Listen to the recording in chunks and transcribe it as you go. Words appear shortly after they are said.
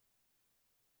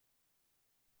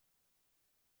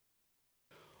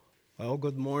Well,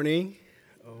 good morning.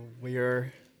 We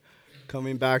are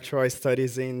coming back to our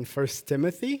studies in First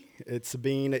Timothy. It's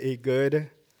been a good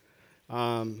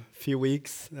few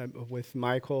weeks with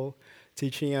Michael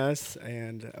teaching us,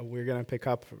 and we're going to pick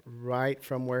up right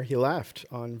from where he left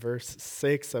on verse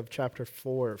 6 of chapter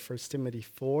 4, First Timothy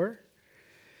 4.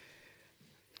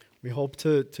 We hope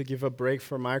to give a break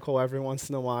for Michael every once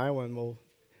in a while when we'll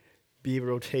be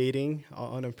rotating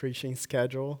on a preaching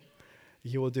schedule.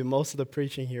 He will do most of the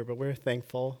preaching here, but we're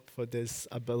thankful for this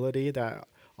ability that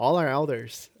all our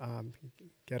elders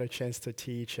get a chance to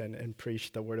teach and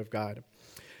preach the Word of God.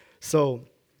 So,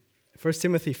 1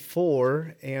 Timothy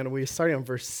 4, and we're starting on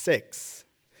verse 6.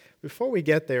 Before we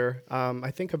get there, I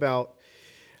think about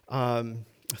a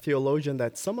theologian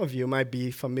that some of you might be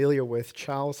familiar with,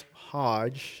 Charles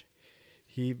Hodge.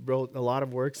 He wrote a lot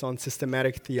of works on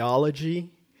systematic theology.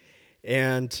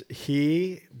 And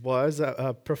he was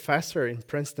a professor in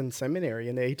Princeton Seminary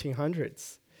in the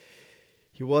 1800s.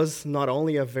 He was not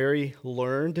only a very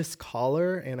learned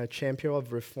scholar and a champion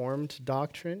of Reformed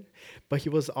doctrine, but he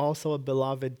was also a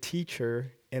beloved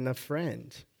teacher and a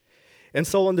friend. And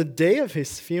so on the day of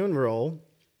his funeral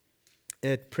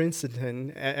at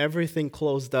Princeton, everything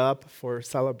closed up for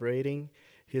celebrating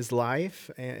his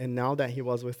life, and now that he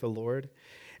was with the Lord.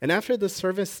 And after the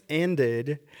service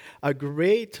ended, a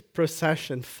great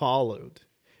procession followed.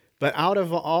 But out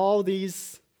of all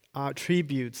these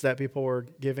tributes that people were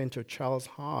giving to Charles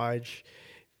Hodge,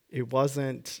 it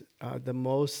wasn't the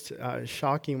most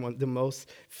shocking one. The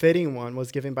most fitting one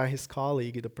was given by his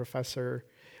colleague, the Professor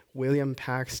William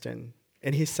Paxton.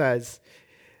 And he says,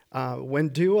 when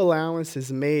due allowance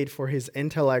is made for his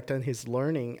intellect and his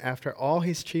learning, after all,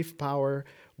 his chief power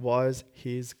was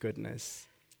his goodness.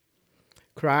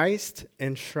 Christ,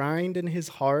 enshrined in his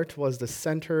heart, was the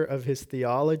center of his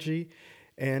theology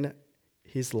and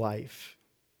his life.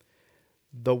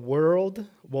 The world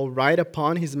will write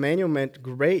upon his monument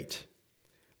great,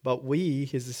 but we,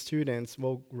 his students,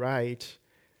 will write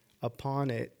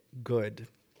upon it good.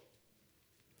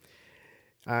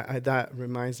 That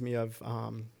reminds me of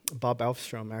Bob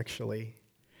Elfstrom, actually.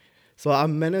 So a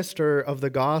minister of the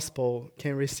gospel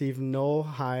can receive no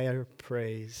higher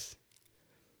praise.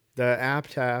 The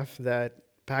epitaph that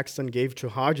Paxton gave to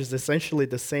Hodge is essentially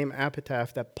the same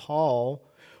epitaph that Paul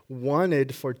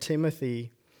wanted for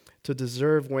Timothy to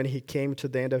deserve when he came to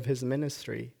the end of his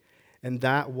ministry. And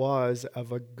that was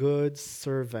of a good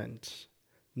servant.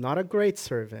 Not a great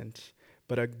servant,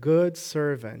 but a good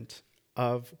servant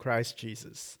of Christ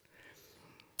Jesus.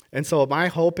 And so my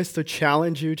hope is to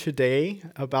challenge you today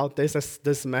about this.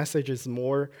 This message is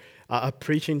more a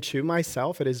preaching to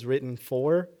myself. It is written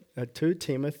to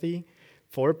Timothy,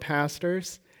 for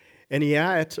pastors, and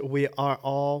yet we are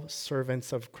all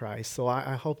servants of Christ. So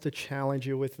I hope to challenge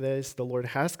you with this. The Lord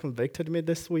has convicted me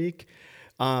this week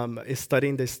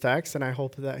studying this text, and I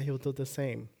hope that He'll do the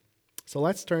same. So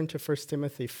let's turn to 1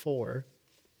 Timothy 4,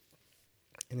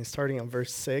 and starting on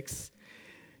verse 6,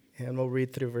 and we'll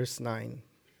read through verse 9.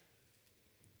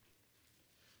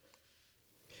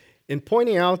 In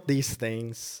pointing out these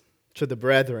things to the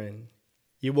brethren,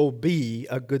 you will be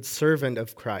a good servant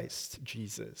of Christ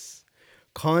Jesus,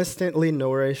 constantly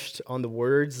nourished on the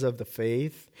words of the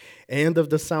faith and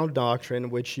of the sound doctrine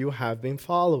which you have been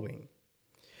following,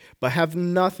 but have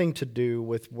nothing to do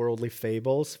with worldly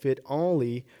fables fit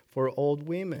only for old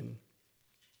women.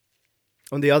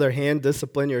 On the other hand,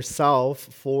 discipline yourself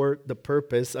for the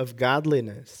purpose of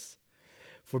godliness,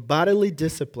 for bodily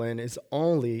discipline is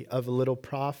only of little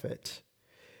profit.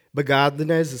 But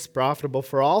godliness is profitable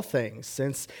for all things,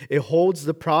 since it holds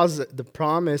the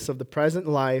promise of the present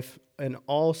life and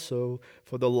also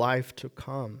for the life to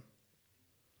come.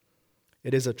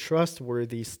 It is a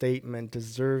trustworthy statement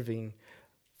deserving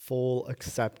full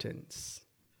acceptance.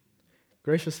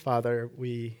 Gracious Father,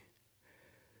 we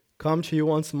come to you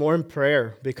once more in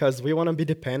prayer because we want to be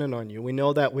dependent on you. We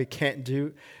know that we can't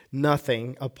do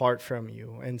nothing apart from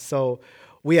you. And so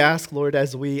we ask, Lord,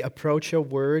 as we approach your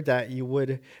word, that you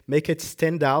would make it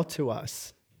stand out to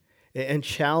us and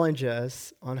challenge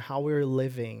us on how we're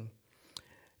living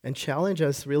and challenge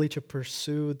us really to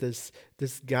pursue this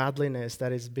godliness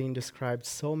that is being described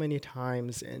so many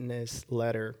times in this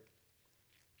letter.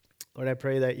 Lord, I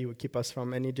pray that you would keep us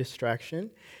from any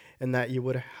distraction and that you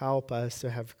would help us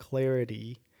to have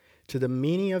clarity to the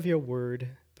meaning of your word,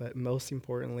 but most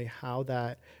importantly, how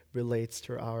that relates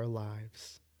to our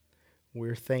lives.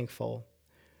 We're thankful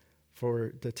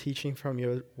for the teaching from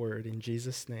your word. In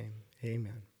Jesus' name,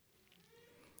 amen.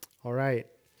 All right.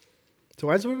 So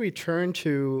as we return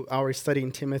to our study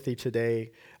in Timothy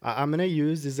today, I'm going to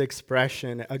use this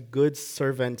expression, a good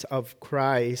servant of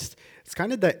Christ. It's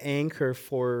kind of the anchor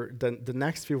for the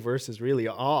next few verses, really,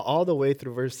 all the way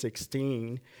through verse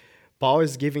 16. Paul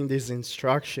is giving these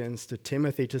instructions to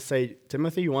Timothy to say,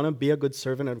 Timothy, you want to be a good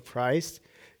servant of Christ?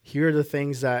 Here are the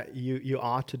things that you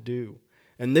ought to do.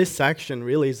 And this section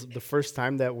really is the first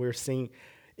time that we're seeing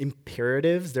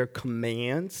imperatives, they're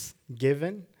commands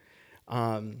given.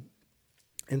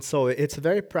 And so it's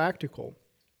very practical.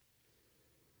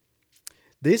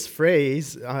 This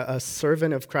phrase, a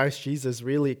servant of Christ Jesus,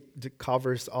 really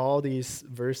covers all these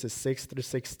verses 6 through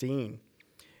 16.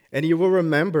 And you will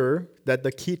remember that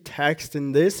the key text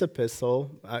in this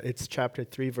epistle, it's chapter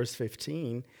 3, verse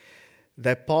 15,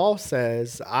 that Paul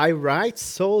says, I write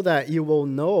so that you will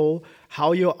know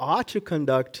how you ought to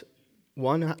conduct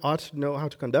one ought to know how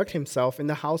to conduct himself in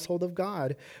the household of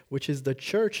God, which is the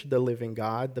church, the living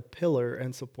God, the pillar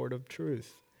and support of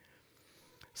truth.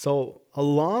 So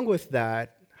along with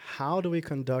that, how do we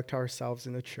conduct ourselves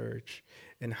in the church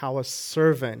and how a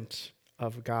servant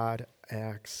of God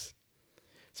acts?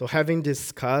 So having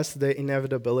discussed the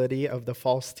inevitability of the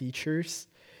false teachers,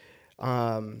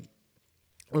 on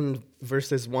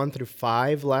verses 1 through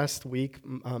 5 last week,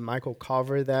 Michael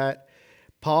covered that.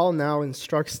 Paul now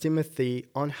instructs Timothy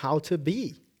on how to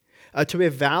be, to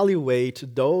evaluate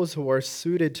those who are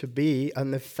suited to be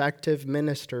an effective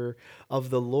minister of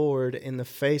the Lord in the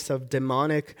face of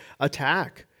demonic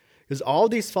attack. Because all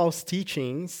these false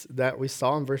teachings that we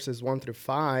saw in verses 1 through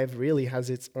 5 really has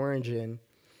its origin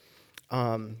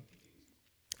on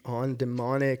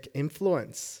demonic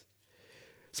influence.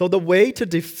 So the way to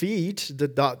defeat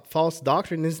the false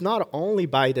doctrine is not only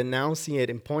by denouncing it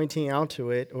and pointing out to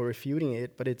it or refuting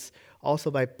it, but it's also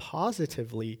by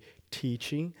positively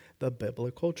teaching the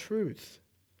biblical truth.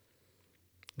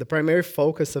 The primary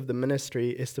focus of the ministry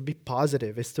is to be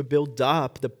positive, is to build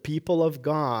up the people of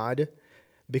God,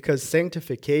 because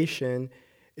sanctification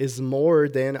is more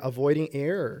than avoiding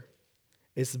error.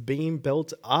 It's being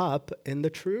built up in the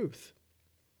truth.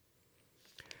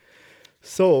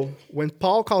 So, when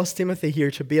Paul calls Timothy here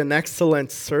to be an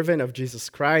excellent servant of Jesus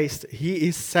Christ, he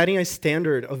is setting a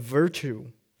standard of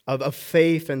virtue, of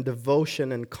faith and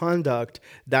devotion and conduct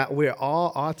that we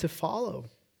all ought to follow.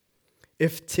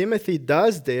 If Timothy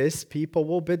does this, people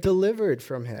will be delivered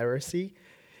from heresy,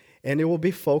 and it will be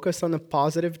focused on the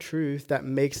positive truth that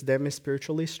makes them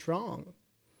spiritually strong.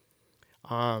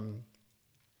 At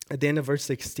the end of verse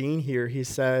 16 here, he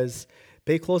says,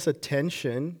 pay close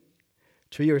attention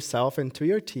to yourself and to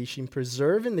your teaching,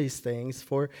 preserving these things,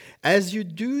 for as you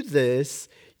do this,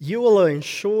 you will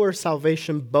ensure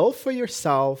salvation both for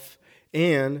yourself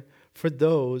and for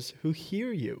those who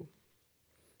hear you.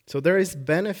 So there is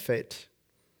benefit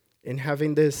in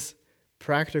having this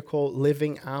practical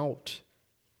living out.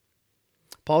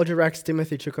 Paul directs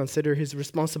Timothy to consider his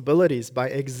responsibilities by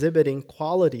exhibiting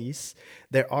qualities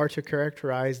that are to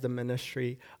characterize the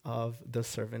ministry of the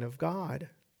servant of God.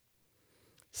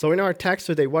 So in our text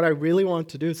today, what I really want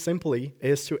to do simply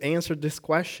is to answer this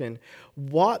question: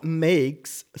 what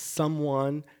makes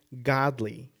someone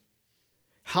godly?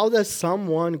 How does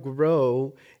someone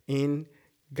grow in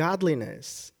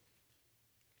godliness?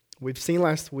 We've seen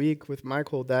last week with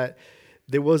Michael that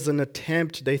there was an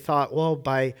attempt, they thought, well,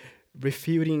 by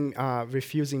refusing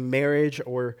marriage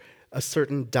or a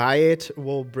certain diet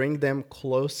will bring them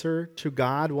closer to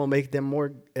God, will make them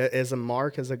more as a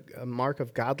mark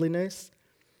of godliness.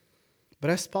 But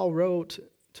as Paul wrote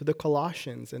to the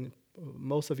Colossians, and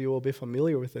most of you will be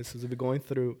familiar with this as we're going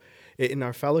through it in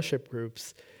our fellowship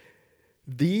groups,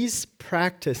 these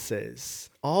practices,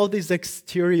 all these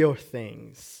exterior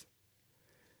things,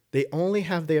 they only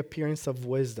have the appearance of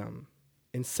wisdom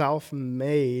in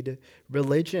self-made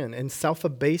religion and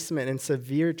self-abasement and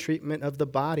severe treatment of the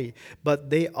body, but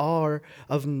they are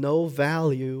of no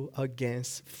value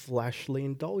against fleshly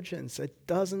indulgence. It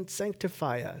doesn't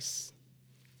sanctify us.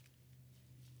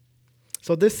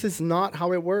 So this is not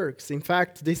how it works. In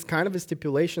fact, these kind of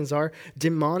stipulations are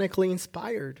demonically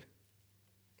inspired.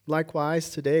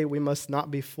 Likewise, today we must not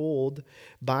be fooled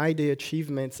by the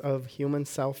achievements of human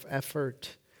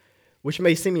self-effort, which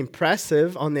may seem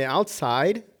impressive on the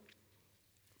outside,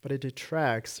 but it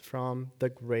detracts from the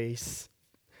grace,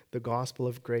 the gospel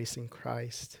of grace in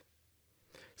Christ.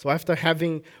 So after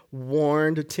having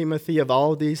warned Timothy of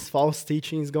all these false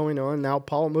teachings going on, now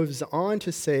Paul moves on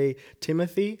to say,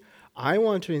 Timothy, I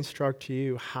want to instruct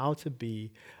you how to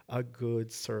be a good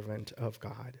servant of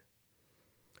God.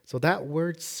 So that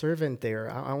word servant there,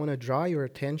 I want to draw your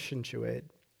attention to it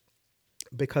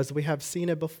because we have seen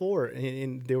it before.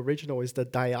 In the original is the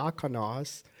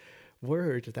diakonos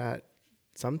word that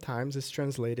Sometimes it's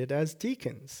translated as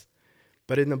deacons.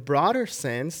 But in a broader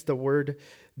sense, the word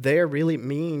there really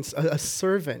means a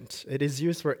servant. It is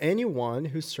used for anyone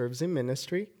who serves in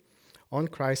ministry on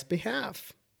Christ's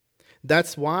behalf.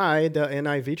 That's why the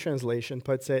NIV translation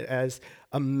puts it as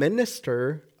a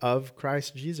minister of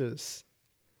Christ Jesus.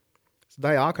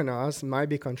 Diakonos might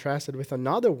be contrasted with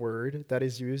another word that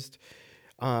is used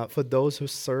for those who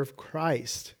serve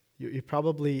Christ. You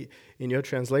probably, in your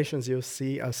translations, you'll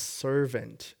see a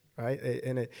servant, right?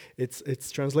 And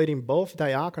it's translating both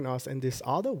diakonos and this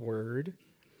other word.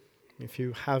 If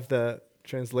you have the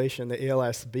translation, the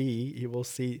ALSB, you will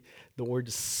see the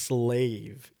word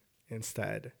slave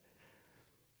instead.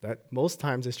 That most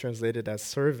times is translated as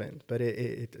servant, but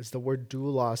it is the word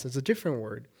doulos. It's a different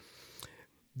word.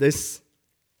 This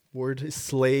word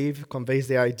slave conveys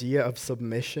the idea of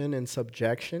submission and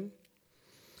subjection.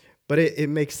 But it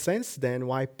makes sense then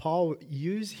why Paul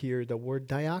used here the word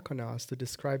diakonos to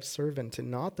describe servant and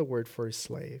not the word for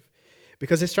slave.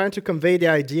 Because he's trying to convey the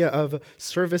idea of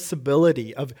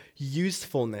serviceability, of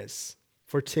usefulness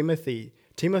for Timothy.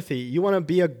 Timothy, you want to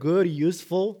be a good,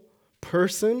 useful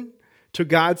person to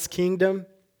God's kingdom?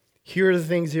 Here are the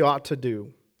things you ought to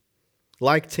do.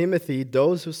 Like Timothy,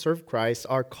 those who serve Christ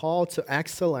are called to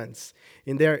excellence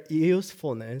in their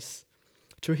usefulness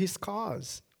to his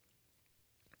cause.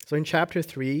 So in chapter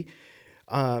 3,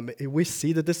 we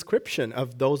see the description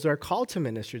of those that are called to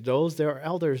ministry, those that are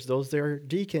elders, those that are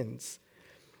deacons.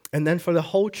 And then for the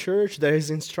whole church, there is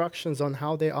instructions on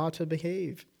how they ought to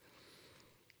behave.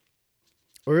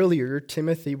 Earlier,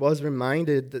 Timothy was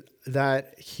reminded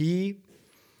that he,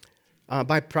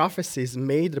 by prophecies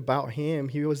made about him,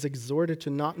 he was exhorted to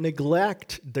not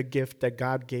neglect the gift that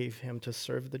God gave him to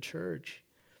serve the church.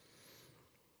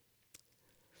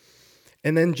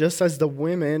 And then just as the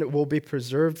women will be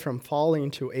preserved from falling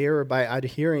into error by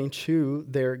adhering to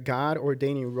their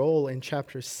God-ordaining role in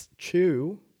chapter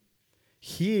 2,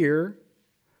 here,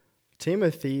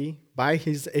 Timothy, by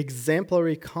his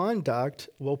exemplary conduct,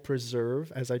 will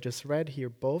preserve, as I just read here,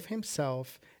 both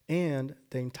himself and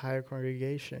the entire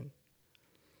congregation.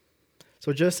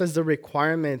 So just as the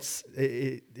requirements,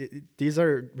 these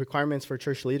are requirements for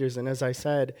church leaders, and as I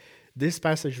said, this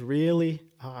passage really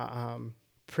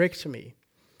pricked me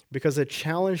because it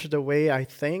challenged the way I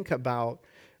think about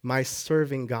my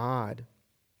serving God.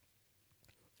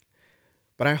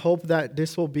 But I hope that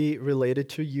this will be related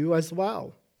to you as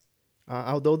well.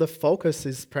 Although the focus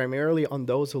is primarily on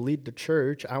those who lead the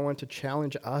church, I want to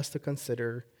challenge us to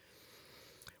consider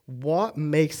what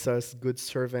makes us good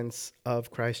servants of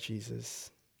Christ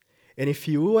Jesus. And if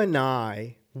you and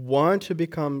I want to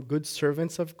become good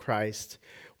servants of Christ,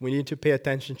 we need to pay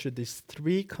attention to these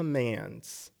 3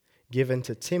 commands given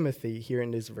to Timothy here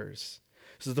in this verse.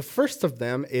 So the first of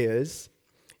them is,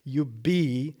 you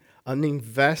be an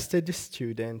invested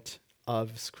student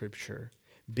of Scripture.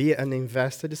 Be an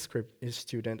invested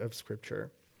student of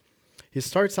Scripture. He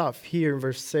starts off here in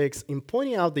verse 6, in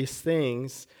pointing out these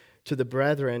things to the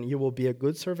brethren, you will be a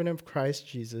good servant of Christ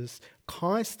Jesus,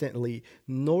 constantly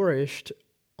nourished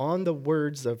on the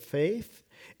words of faith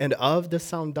and of the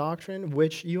sound doctrine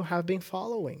which you have been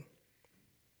following.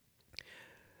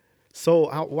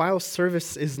 So while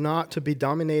service is not to be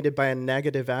dominated by a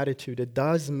negative attitude, it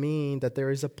does mean that there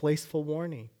is a place for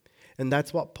warning. And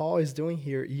that's what Paul is doing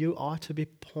here. You ought to be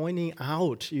pointing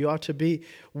out. You ought to be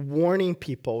warning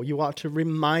people. You ought to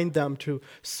remind them, to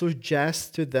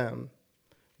suggest to them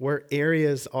where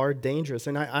areas are dangerous.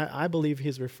 And I believe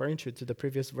he's referring to the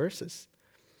previous verses.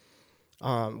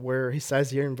 Where he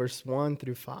says here in verse 1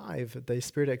 through 5, the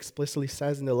Spirit explicitly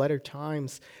says in the latter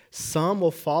times, some will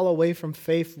fall away from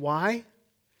faith. Why?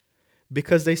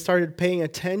 Because they started paying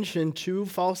attention to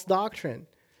false doctrine.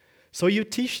 So you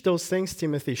teach those things,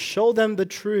 Timothy. Show them the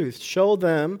truth. Show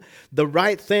them the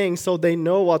right thing so they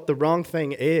know what the wrong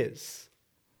thing is.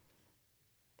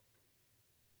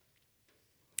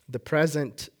 The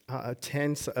present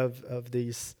tense of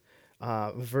these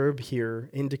verb here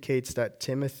indicates that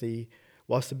Timothy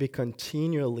was to be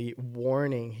continually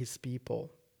warning his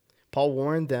people. Paul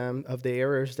warned them of the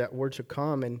errors that were to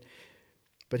come,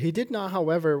 but he did not,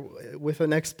 however, with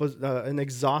an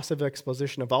exhaustive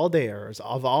exposition of all the errors,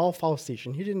 of all false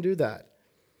teaching. He didn't do that.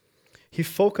 He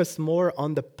focused more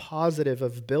on the positive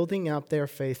of building up their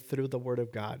faith through the Word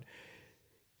of God.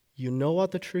 You know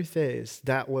what the truth is.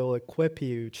 That will equip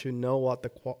you to know what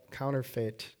the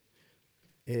counterfeit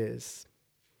is.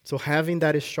 So having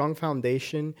that strong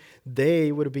foundation,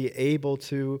 they would be able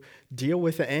to deal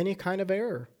with any kind of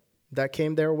error that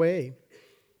came their way.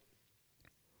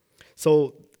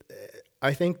 So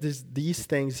I think these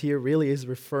things here really is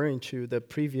referring to the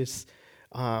previous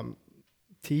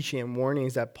teaching and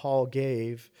warnings that Paul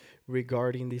gave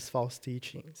regarding these false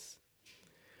teachings.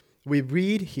 We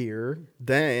read here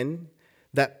then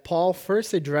that Paul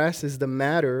first addresses the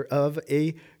matter of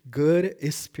a good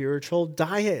spiritual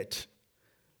diet,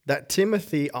 that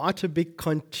Timothy ought to be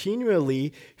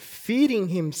continually feeding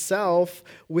himself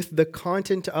with the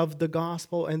content of the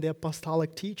gospel and the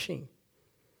apostolic teaching.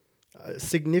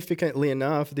 Significantly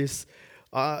enough, this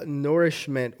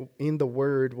nourishment in the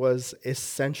word was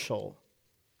essential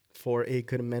for a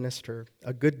good minister.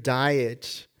 A good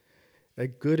diet, a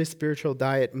good spiritual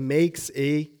diet makes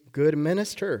a good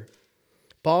minister.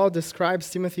 Paul describes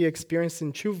Timothy's experience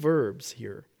in two verbs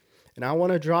here. And I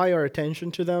want to draw your attention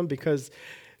to them because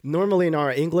normally in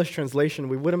our English translation,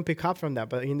 we wouldn't pick up from that.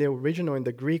 But in the original, in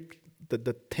the Greek,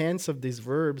 the tense of these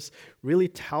verbs really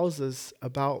tells us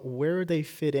about where they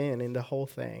fit in the whole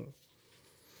thing.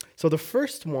 So the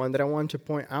first one that I want to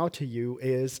point out to you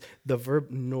is the verb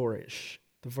nourish.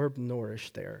 The verb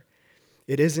nourish there.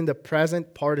 It is in the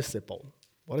present participle.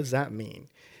 What does that mean?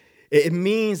 It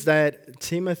means that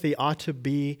Timothy ought to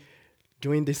be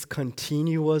doing this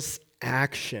continuous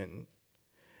action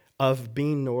of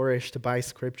being nourished by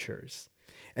scriptures.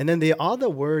 And then the other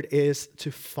word is to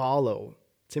follow.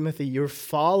 Timothy, you're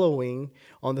following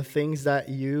on the things that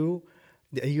you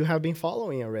have been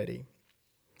following already.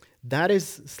 That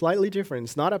is slightly different.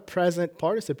 It's not a present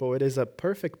participle. It is a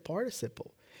perfect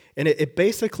participle. And it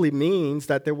basically means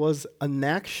that there was an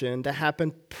action that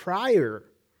happened prior.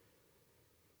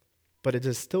 But it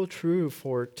is still true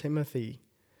for Timothy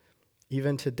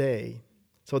even today.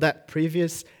 So that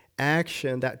previous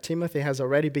action that Timothy has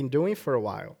already been doing for a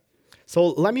while. So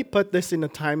let me put this in a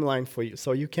timeline for you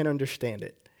so you can understand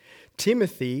it.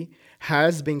 Timothy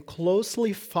has been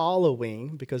closely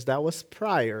following, because that was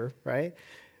prior, right?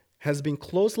 Has been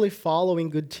closely following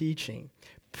good teaching.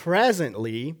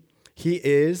 Presently, he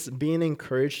is being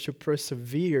encouraged to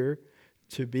persevere,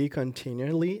 to be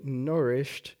continually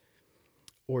nourished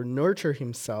or nurture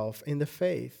himself in the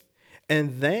faith.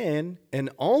 And then, and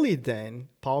only then,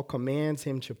 Paul commands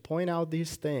him to point out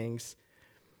these things.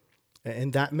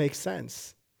 And that makes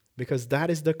sense, because that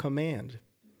is the command.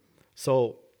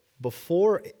 So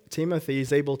before Timothy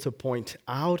is able to point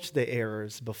out the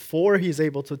errors, before he's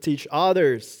able to teach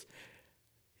others,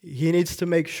 he needs to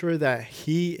make sure that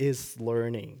he is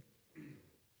learning.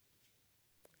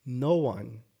 No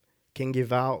one can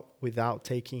give out without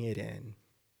taking it in.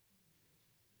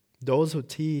 Those who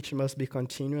teach must be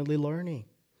continually learning.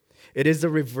 It is the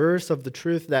reverse of the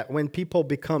truth that when people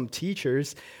become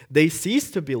teachers, they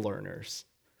cease to be learners.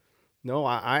 No,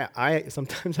 I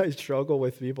sometimes I struggle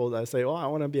with people that say, "Oh, I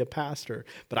want to be a pastor,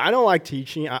 but I don't like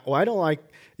teaching. I don't like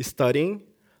studying."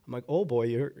 I'm like, "Oh boy,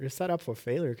 you're set up for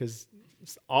failure, because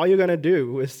all you're gonna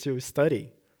do is to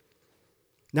study."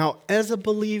 Now, as a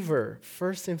believer,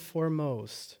 first and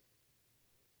foremost,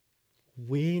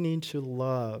 we need to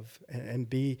love and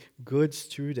be good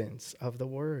students of the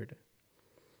Word.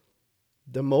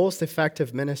 The most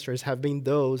effective ministers have been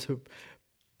those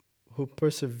who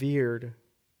persevered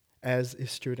as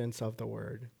students of the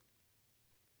Word.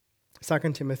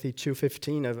 2 Timothy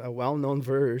 2:15, a well-known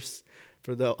verse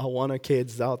for the Awana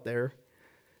kids out there.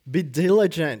 Be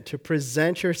diligent to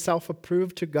present yourself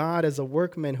approved to God as a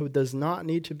workman who does not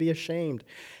need to be ashamed,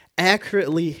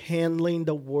 accurately handling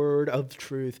the word of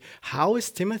truth. How is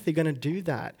Timothy going to do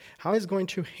that? How is he going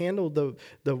to handle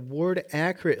the word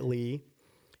accurately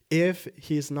if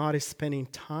he's not spending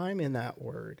time in that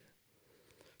word?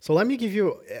 So let me give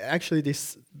you actually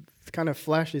this, kind of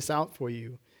flash this out for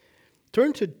you.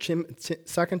 Turn to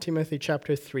 2 Timothy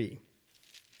chapter 3,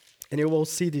 and you will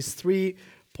see these 3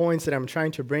 points that I'm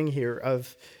trying to bring here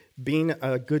of being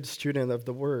a good student of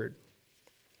the word.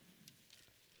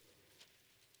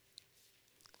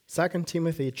 2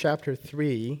 Timothy chapter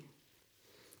 3,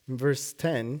 verse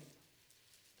 10,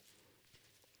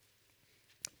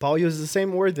 Paul uses the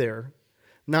same word there.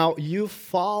 Now you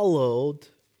followed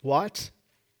what?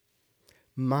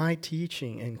 My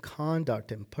teaching and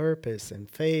conduct and purpose and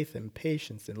faith and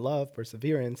patience and love,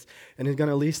 perseverance. And he's going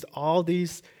to list all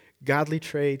these godly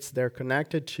traits that are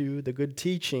connected to the good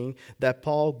teaching that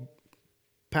Paul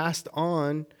passed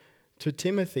on to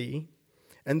Timothy.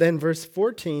 And then verse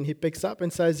 14, he picks up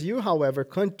and says, you, however,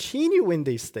 continue in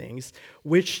these things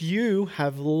which you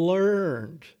have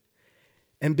learned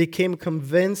and became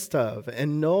convinced of,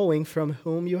 and knowing from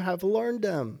whom you have learned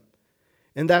them,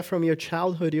 and that from your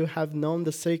childhood you have known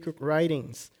the sacred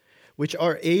writings, which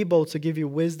are able to give you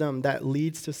wisdom that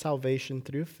leads to salvation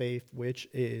through faith, which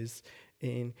is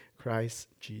in Christ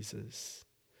Jesus.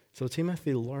 So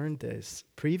Timothy learned this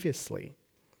previously.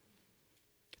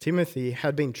 Timothy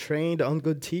had been trained on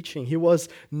good teaching. He was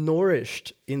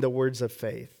nourished in the words of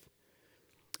faith.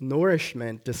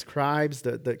 Nourishment describes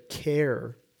the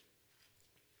care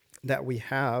that we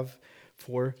have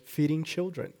for feeding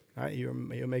children. Right? You're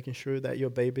making sure that your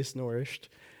baby's nourished.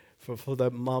 For the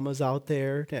mamas out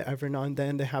there, that every now and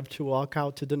then they have to walk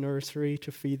out to the nursery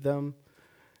to feed them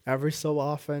every so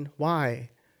often.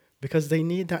 Why? Because they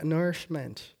need that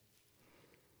nourishment.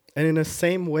 And in the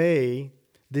same way,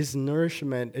 this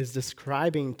nourishment is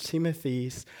describing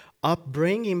Timothy's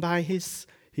upbringing by his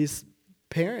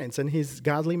parents and his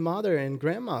godly mother and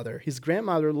grandmother. His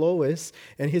grandmother Lois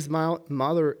and his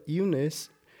mother Eunice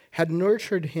had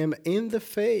nurtured him in the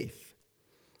faith.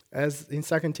 As in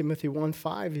 2 Timothy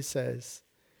 1:5 he says,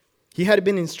 he had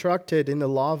been instructed in the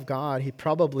law of God. He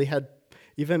probably had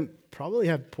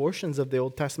portions of the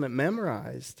Old Testament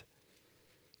memorized.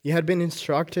 He had been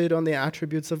instructed on the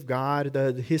attributes of God,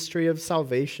 the history of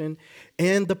salvation,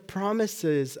 and the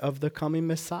promises of the coming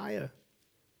Messiah.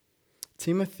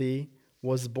 Timothy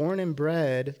was born and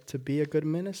bred to be a good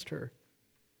minister.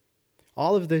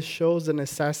 All of this shows the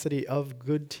necessity of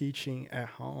good teaching at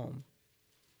home.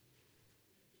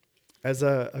 As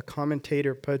a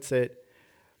commentator puts it,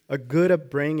 a good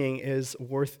upbringing is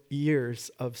worth years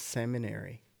of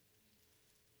seminary.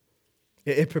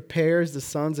 It prepares the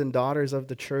sons and daughters of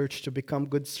the church to become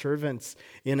good servants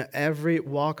in every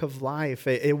walk of life.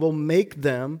 It will make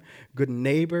them good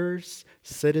neighbors,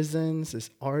 citizens,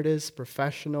 as artists,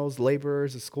 professionals,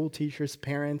 laborers, as school teachers,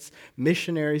 parents,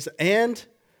 missionaries, and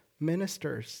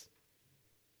ministers.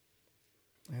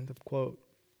 End of quote.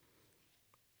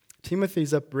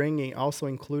 Timothy's upbringing also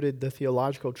included the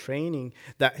theological training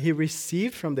that he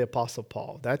received from the Apostle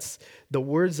Paul. That's the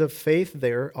words of faith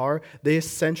there are the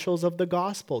essentials of the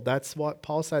gospel. That's what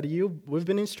Paul said to you. We've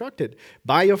been instructed.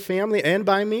 By your family and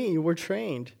by me, you were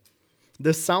trained.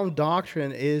 The sound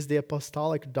doctrine is the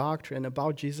apostolic doctrine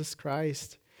about Jesus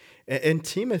Christ. And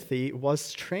Timothy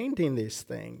was trained in these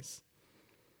things.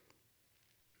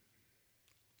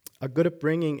 A good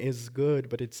upbringing is good,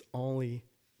 but it's only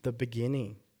the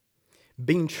beginning.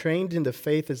 Being trained in the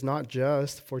faith is not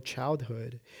just for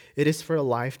childhood. It is for a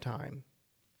lifetime.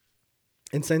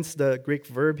 And since the Greek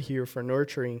verb here for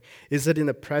nurturing is that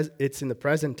it's in the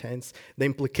present tense, the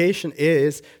implication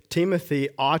is Timothy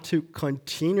ought to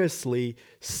continuously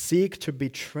seek to be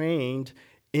trained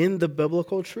in the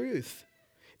biblical truth.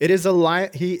 He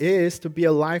is to be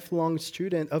a lifelong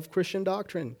student of Christian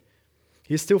doctrine.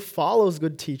 He still follows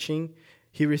good teaching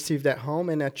he received at home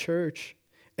and at church.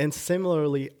 And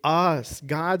similarly, us,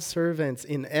 God's servants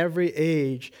in every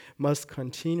age, must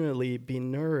continually be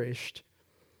nourished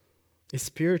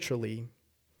spiritually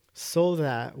so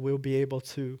that we'll be able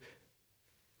to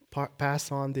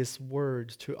pass on this word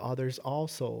to others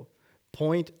also.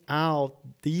 Point out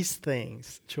these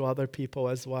things to other people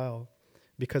as well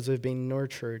because we've been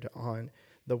nurtured on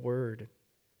the word.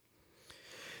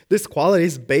 This quality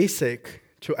is basic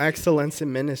to excellence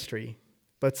in ministry.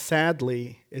 But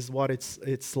sadly, is what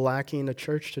it's lacking in the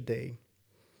church today.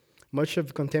 Much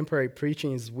of contemporary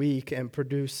preaching is weak and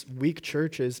produce weak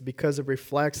churches because it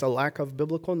reflects a lack of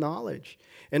biblical knowledge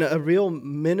and a real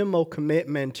minimal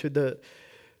commitment to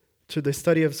the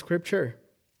study of Scripture.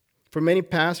 For many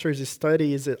pastors, the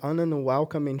study is an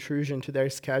unwelcome intrusion to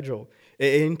their schedule.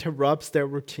 It interrupts their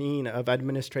routine of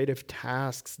administrative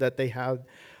tasks that they have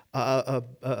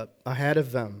ahead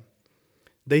of them.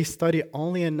 They study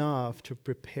only enough to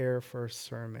prepare for a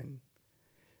sermon.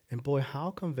 And boy, how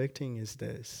convicting is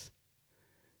this?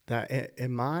 That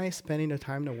am I spending the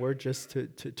time in the Word just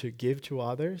to give to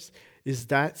others? Is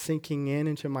that sinking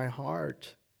into my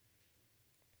heart?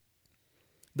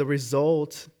 The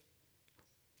result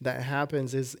that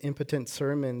happens is impotent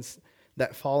sermons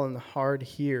that fall on hard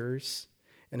hearers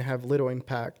and have little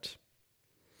impact.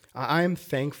 I am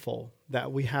thankful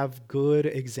that we have good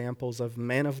examples of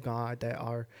men of God that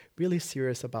are really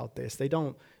serious about this. They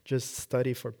don't just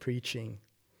study for preaching.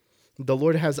 The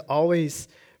Lord has always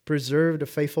preserved a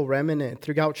faithful remnant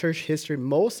throughout church history.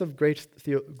 Most of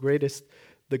the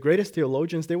greatest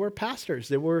theologians, they were pastors.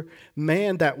 They were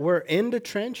men that were in the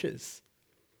trenches,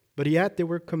 but yet they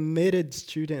were committed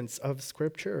students of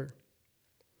Scripture.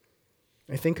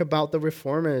 I think about the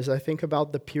Reformers. I think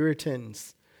about the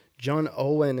Puritans, John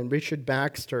Owen and Richard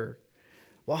Baxter.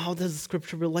 Well, how does the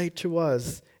Scripture relate to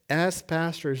us? As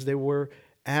pastors, they were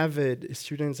avid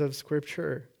students of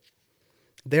Scripture.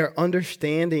 Their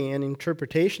understanding and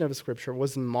interpretation of Scripture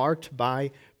was marked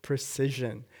by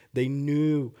precision. They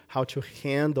knew how to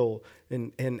handle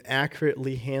and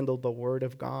accurately handle the Word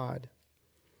of God.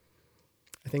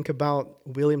 I think about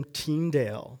William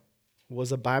Tyndale, who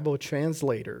was a Bible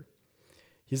translator.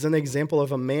 He's an example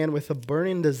of a man with a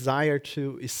burning desire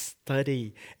to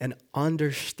study and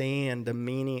understand the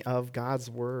meaning of God's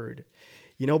word.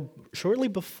 You know, shortly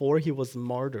before he was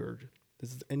martyred,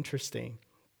 this is interesting,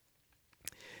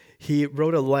 he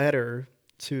wrote a letter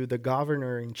to the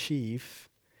governor-in-chief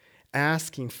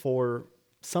asking for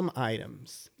some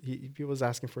items. He was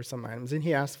asking for some items, and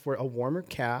he asked for a warmer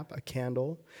cap, a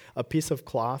candle, a piece of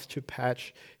cloth to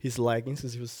patch his leggings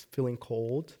as he was feeling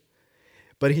cold.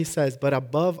 But he says, but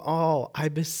above all, I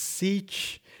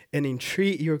beseech and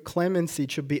entreat your clemency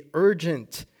to be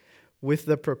urgent with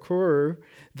the procurer,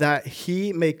 that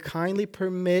he may kindly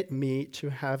permit me to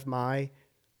have my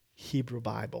Hebrew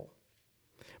Bible,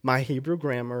 my Hebrew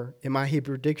grammar, and my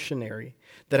Hebrew dictionary,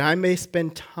 that I may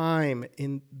spend time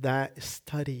in that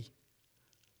study.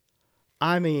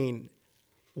 I mean,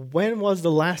 when was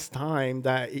the last time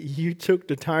that you took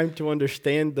the time to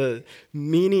understand the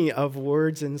meaning of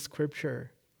words in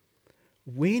Scripture?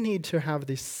 We need to have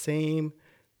the same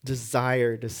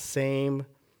desire, the same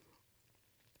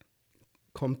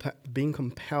being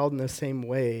compelled in the same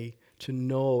way to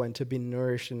know and to be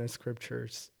nourished in the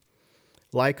Scriptures.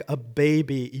 Like a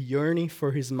baby yearning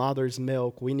for his mother's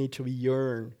milk, we need to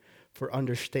yearn for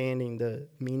understanding the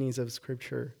meanings of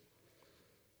Scripture.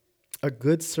 A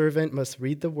good servant must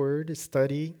read the word,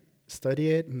 study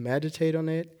it, meditate on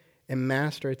it, and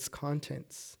master its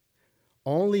contents.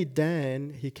 Only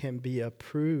then he can be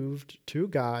approved to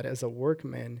God as a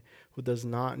workman who does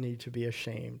not need to be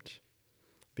ashamed,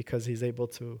 because he's able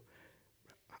to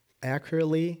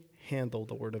accurately handle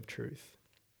the word of truth.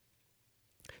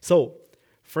 So,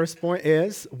 first point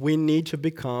is we need to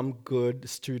become good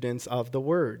students of the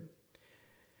word.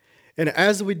 And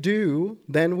as we do,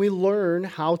 then we learn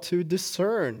how to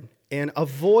discern and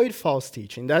avoid false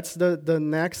teaching. That's the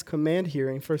next command here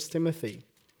in 1 Timothy.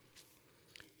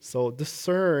 So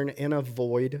discern and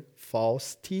avoid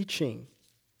false teaching.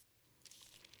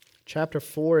 Chapter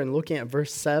 4, and looking at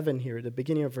verse 7 here, the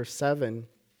beginning of verse 7,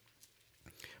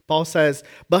 Paul says,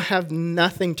 but have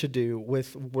nothing to do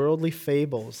with worldly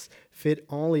fables, fit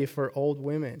only for old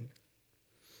women.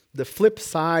 The flip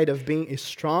side of being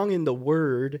strong in the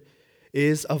word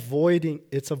is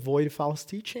avoid false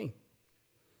teaching.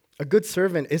 A good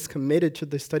servant is committed to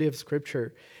the study of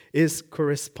Scripture, is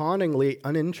correspondingly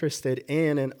uninterested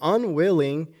in and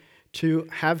unwilling to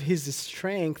have his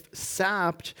strength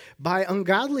sapped by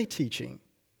ungodly teaching.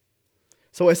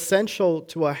 So essential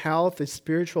to a healthy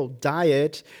spiritual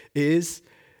diet is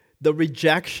the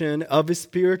rejection of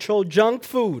spiritual junk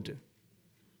food,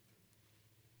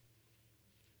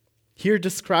 here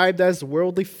described as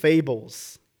worldly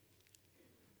fables.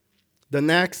 The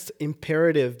next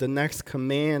imperative, the next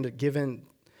command given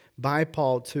by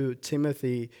Paul to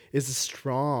Timothy is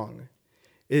strong,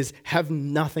 is have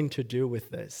nothing to do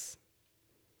with this.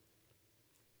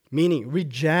 Meaning,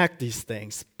 reject these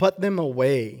things, put them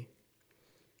away.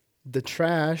 The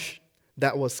trash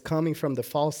that was coming from the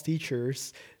false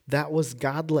teachers, that was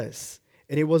godless,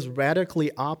 and it was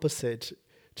radically opposite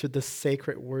to the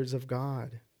sacred words of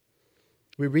God.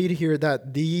 We read here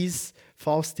that these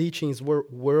false teachings were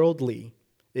worldly.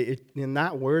 And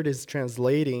that word is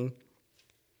translating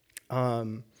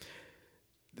what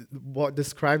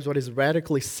describes what is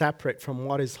radically separate from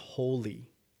what is holy.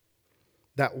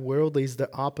 That worldly is the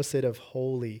opposite of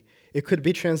holy. It could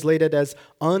be translated as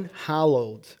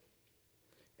unhallowed.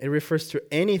 It refers to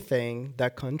anything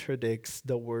that contradicts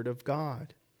the word of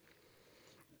God.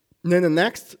 And then the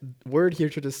next word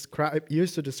here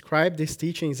used to describe these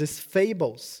teachings is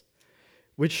fables,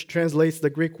 which translates the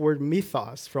Greek word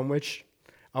mythos, from which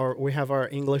we have our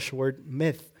English word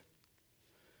myth.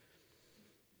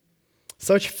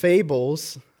 Such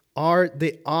fables are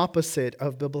the opposite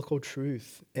of biblical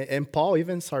truth. And Paul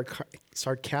even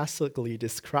sarcastically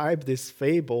described these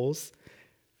fables.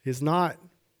 He's not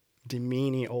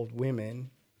demeaning old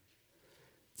women.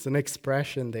 It's an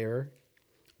expression there.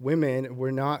 Women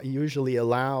were not usually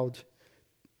allowed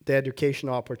the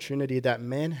educational opportunity that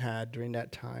men had during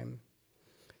that time.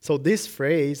 So this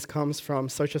phrase comes from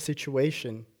such a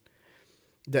situation.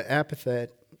 The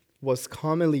epithet was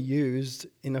commonly used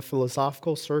in a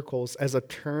philosophical circles as a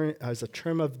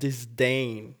term of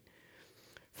disdain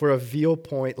for a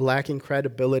viewpoint lacking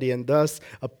credibility and thus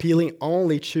appealing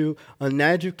only to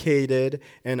uneducated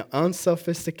and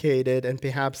unsophisticated and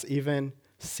perhaps even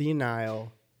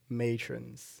senile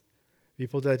matrons,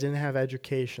 people that didn't have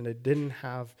education, that didn't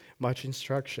have much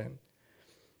instruction,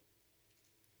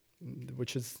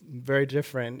 which is very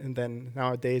different. And then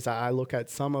nowadays, I look at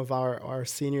some of our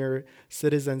senior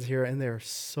citizens here, and they're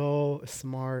so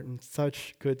smart and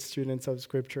such good students of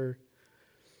Scripture.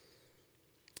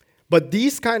 But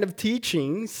these kind of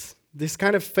teachings These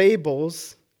kind of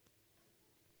fables,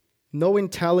 no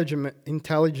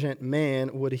intelligent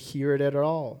man would hear it at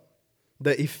all.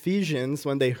 The Ephesians,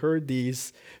 when they heard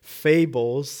these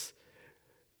fables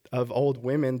of old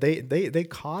women, they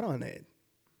caught on it.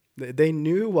 They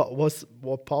knew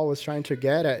what Paul was trying to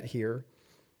get at here.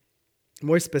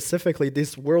 More specifically,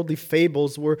 these worldly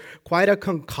fables were quite a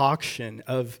concoction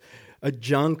of a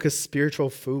junk of spiritual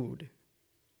food.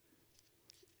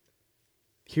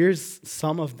 Here's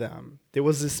some of them. There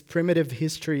was this primitive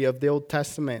history of the Old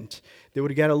Testament. They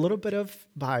would get a little bit of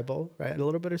Bible, right, a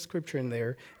little bit of scripture in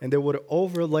there, and they would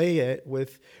overlay it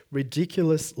with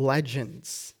ridiculous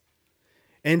legends.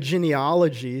 And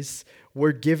genealogies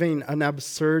were giving an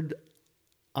absurd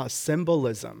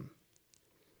symbolism.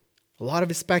 A lot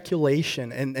of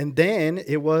speculation. And then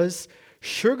it was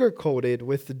sugar-coated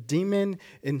with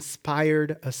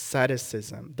demon-inspired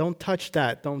asceticism. Don't touch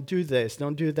that. Don't do this.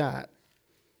 Don't do that.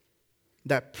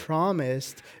 That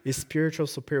promised is spiritual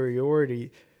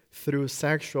superiority through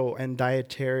sexual and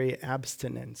dietary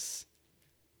abstinence.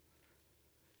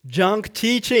 Junk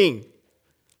teaching.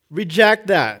 Reject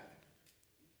that.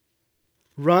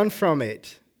 Run from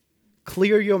it.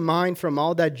 Clear your mind from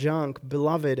all that junk.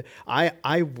 Beloved,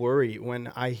 I worry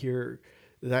when I hear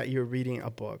that you're reading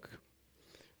a book.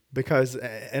 Because,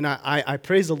 and I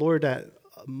praise the Lord that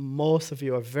most of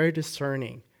you are very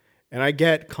discerning. And I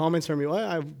get comments from you, well,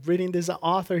 I'm reading this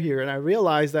author here, and I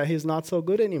realize that he's not so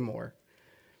good anymore.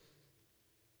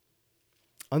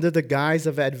 Under the guise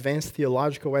of advanced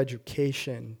theological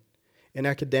education and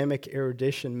academic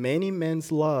erudition, many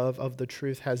men's love of the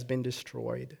truth has been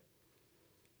destroyed.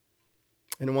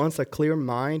 And once a clear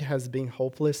mind has been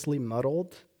hopelessly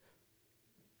muddled,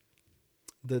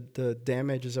 the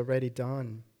damage is already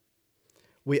done.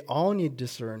 We all need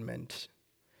discernment.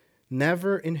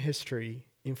 Never in history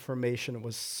information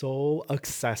was so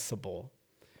accessible.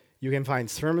 You can find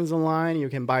sermons online, you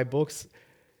can buy books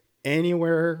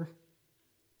anywhere.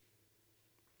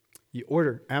 You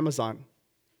order Amazon.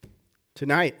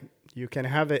 Tonight, you can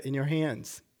have it in your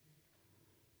hands.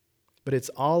 But it's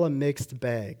all a mixed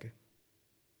bag.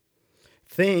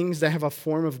 Things that have a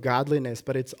form of godliness,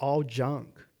 but it's all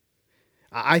junk.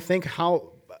 I think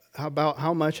about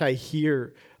how much I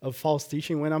hear of false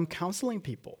teaching when I'm counseling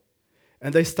people.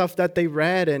 And the stuff that they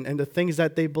read and the things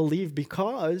that they believe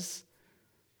because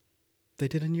they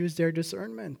didn't use their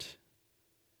discernment.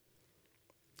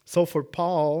 So for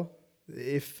Paul,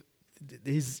 if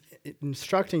he's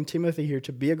instructing Timothy here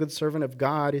to be a good servant of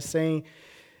God, he's saying,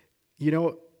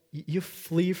 you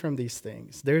flee from these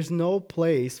things. There's no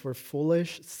place for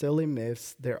foolish, silly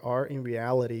myths. There are, in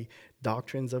reality,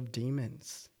 doctrines of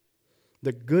demons.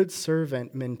 The good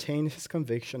servant maintains his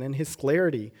conviction and his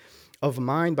clarity of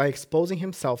mind by exposing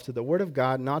himself to the Word of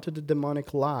God, not to the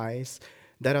demonic lies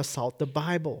that assault the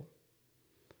Bible.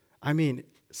 I mean,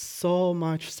 so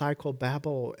much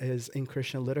psychobabble is in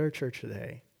Christian literature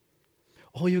today.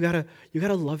 Oh, you gotta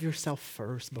love yourself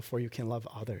first before you can love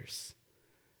others.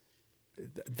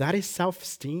 That is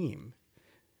self-esteem.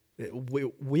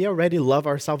 We already love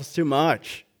ourselves too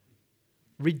much.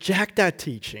 Reject that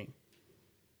teaching.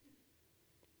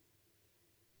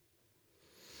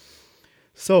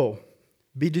 So,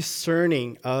 be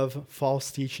discerning of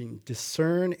false teaching.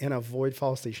 Discern and avoid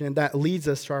false teaching. And that leads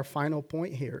us to our final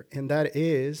point here. And that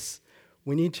is,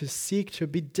 we need to seek to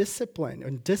be disciplined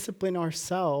and discipline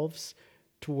ourselves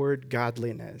toward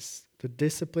godliness. To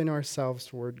discipline ourselves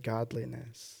toward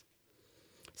godliness.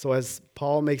 So as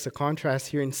Paul makes a contrast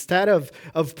here, instead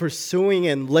of pursuing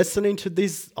and listening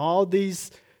to all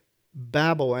these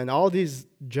babble and all these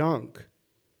junk,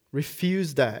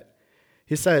 refuse that.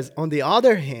 He says, on the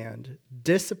other hand,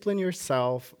 discipline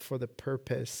yourself for the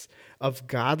purpose of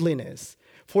godliness.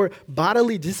 For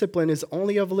bodily discipline is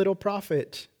only of little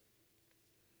profit,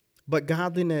 but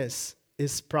godliness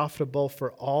is profitable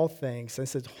for all things,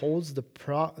 since it holds the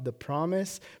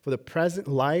promise for the present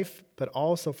life, but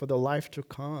also for the life to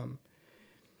come.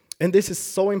 And this is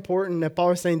so important that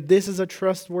Paul is saying this is a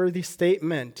trustworthy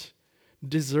statement,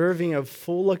 deserving of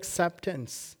full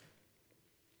acceptance.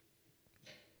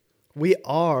 We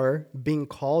are being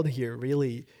called here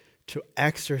really to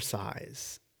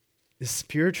exercise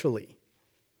spiritually.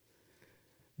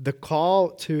 The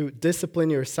call to discipline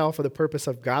yourself for the purpose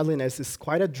of godliness is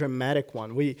quite a dramatic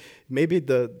one.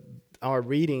 Our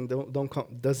reading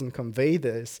doesn't convey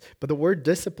this, but the word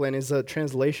discipline is a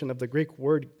translation of the Greek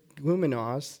word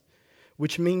glumenos,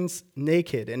 which means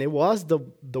naked. And it was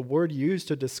the word used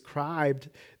to describe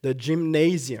the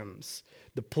gymnasiums,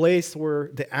 the place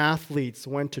where the athletes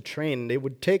went to train. They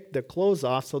would take their clothes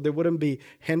off so they wouldn't be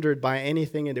hindered by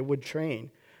anything and they would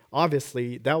train.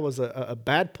 obviously that was a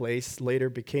bad place, later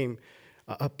became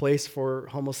a place for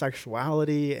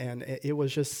homosexuality, and it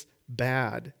was just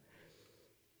bad.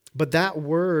 But that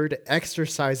word,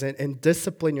 exercise and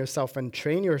discipline yourself and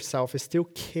train yourself, it still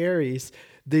carries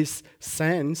this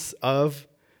sense of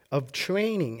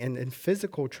training and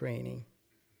physical training.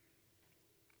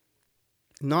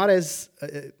 Not as,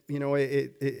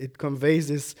 it conveys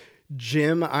this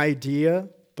gym idea,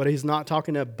 but he's not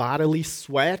talking a bodily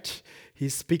sweat.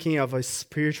 He's speaking of a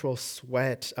spiritual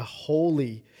sweat, a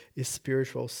holy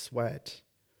spiritual sweat.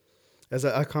 As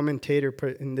a commentator put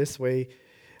it in this way,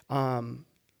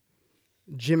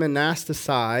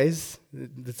 gymnasticize,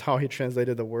 that's how he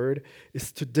translated the word,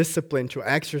 is to discipline, to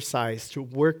exercise, to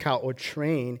work out or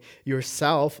train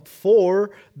yourself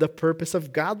for the purpose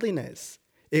of godliness.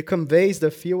 It conveys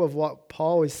the feel of what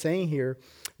Paul is saying here.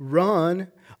 Run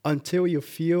until you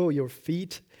feel your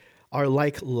feet are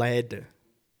like lead.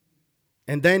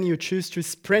 And then you choose to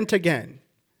sprint again.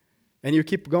 And you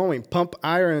keep going. Pump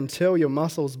iron until your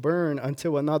muscles burn,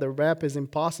 until another rep is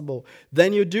impossible.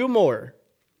 Then you do more.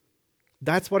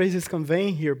 That's what it is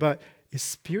conveying here, but it's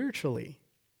spiritually.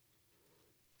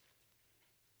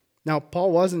 Now,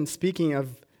 Paul wasn't speaking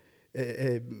of,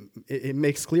 it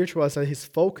makes clear to us that his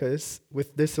focus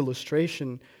with this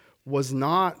illustration was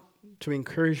not to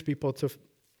encourage people to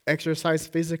exercise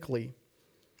physically,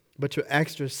 but to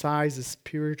exercise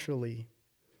spiritually.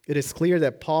 It is clear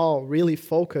that Paul really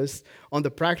focused on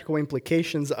the practical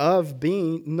implications of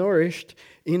being nourished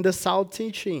in the sound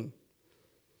teaching.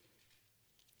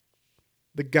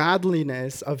 The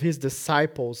godliness of his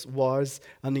disciples was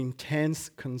an intense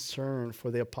concern for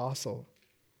the apostle.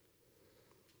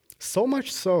 So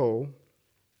much so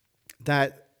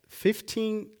that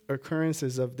 15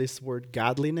 occurrences of this word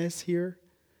godliness here,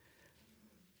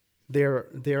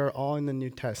 they're all in the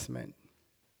New Testament.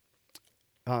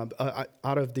 Out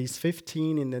of these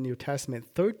 15 in the New Testament,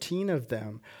 13 of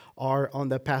them are on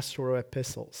the pastoral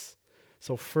epistles.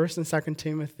 So 1st and 2nd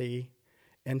Timothy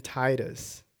and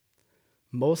Titus.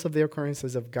 Most of the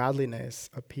occurrences of godliness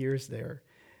appears there.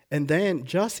 And then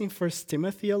just in 1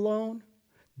 Timothy alone,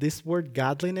 this word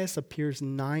godliness appears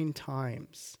 9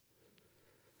 times.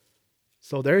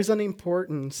 So there's an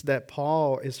importance that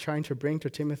Paul is trying to bring to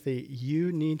Timothy.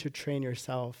 You need to train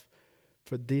yourself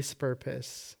for this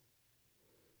purpose.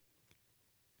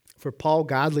 For Paul,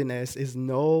 godliness is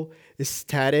no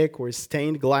static or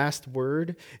stained glass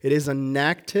word. It is an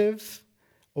active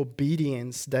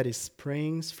obedience that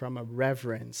springs from a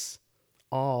reverent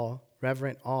awe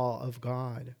of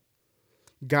God.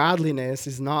 Godliness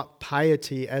is not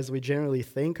piety as we generally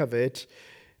think of it.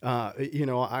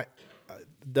 The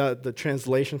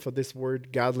translation for this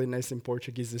word godliness in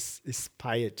Portuguese is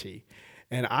piety.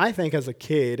 And I think as a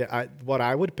kid, what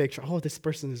I would picture, this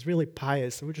person is really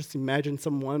pious. I would just imagine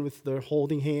someone with their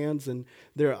holding hands and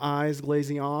their eyes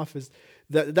glazing off.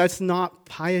 That's not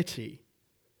piety.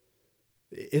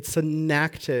 It's an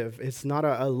active. It's not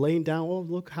a laying down,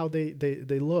 look how they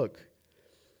look.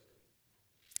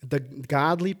 The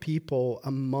godly people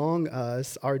among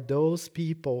us are those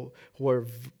people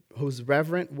whose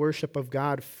reverent worship of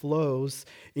God flows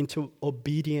into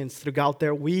obedience throughout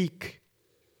their week.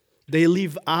 They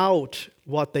live out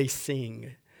what they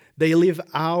sing. They live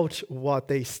out what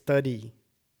they study.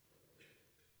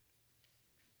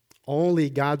 Only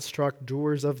God-struck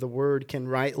doers of the word can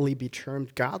rightly be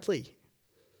termed godly.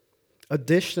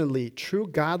 Additionally, true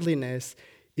godliness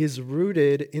is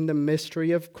rooted in the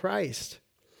mystery of Christ.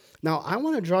 Now, I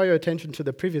want to draw your attention to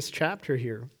the previous chapter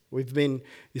here. We've been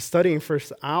studying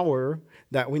first hour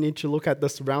that we need to look at the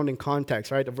surrounding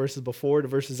context, right? The verses before, the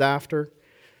verses after.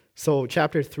 So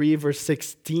chapter 3, verse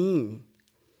 16.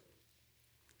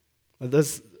 What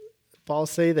does Paul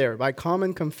say there? By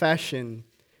common confession,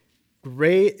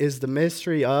 great is the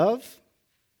mystery of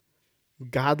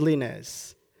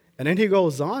godliness. And then he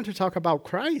goes on to talk about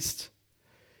Christ.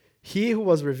 He who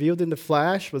was revealed in the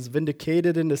flesh was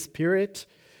vindicated in the spirit,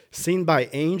 seen by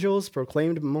angels,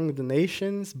 proclaimed among the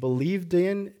nations, believed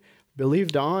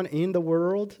on in the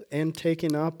world, and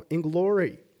taken up in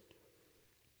glory.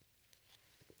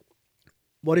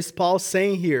 What is Paul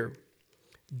saying here?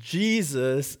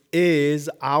 Jesus is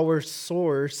our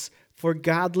source for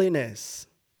godliness.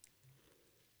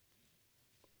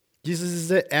 Jesus is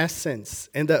the essence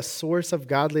and the source of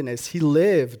godliness. He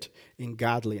lived in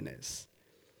godliness.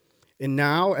 And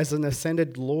now, as an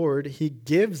ascended Lord, he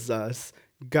gives us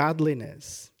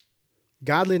godliness.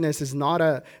 Godliness is not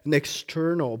an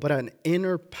external, but an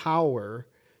inner power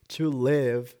to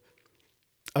live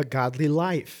a godly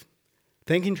life.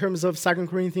 Think in terms of 2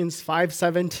 Corinthians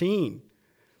 5:17.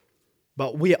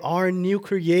 But we are a new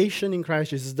creation in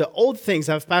Christ Jesus. The old things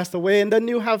have passed away and the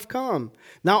new have come.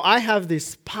 Now I have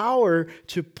this power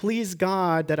to please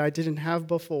God that I didn't have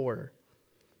before.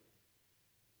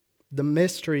 The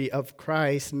mystery of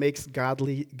Christ makes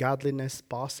godliness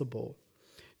possible.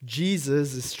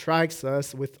 Jesus strikes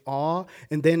us with awe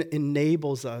and then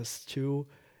enables us to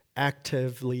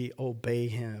actively obey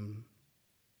him.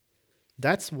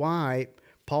 That's why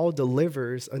Paul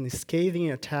delivers a scathing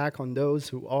attack on those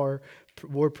who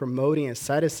were promoting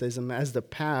asceticism as the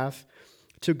path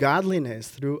to godliness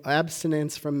through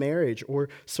abstinence from marriage or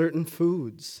certain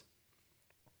foods.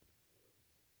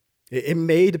 It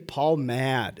made Paul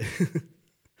mad.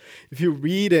 If you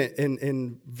read it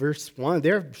in verse 1,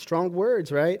 they're strong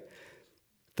words, right?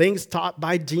 Things taught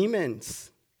by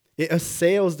demons. It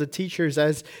assails the teachers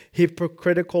as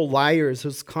hypocritical liars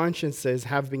whose consciences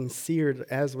have been seared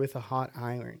as with a hot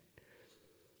iron.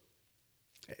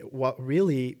 What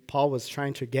really Paul was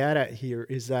trying to get at here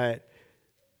is that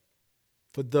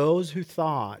for those who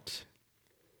thought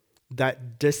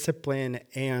that discipline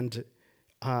and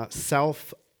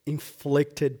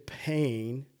self-inflicted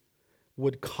pain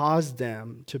would cause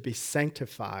them to be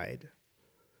sanctified,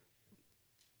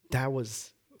 that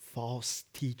was false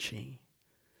teaching.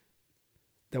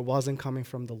 That wasn't coming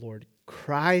from the Lord.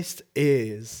 Christ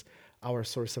is our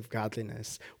source of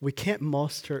godliness. We can't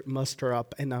muster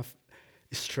up enough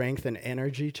strength and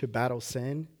energy to battle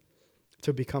sin,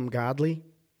 to become godly.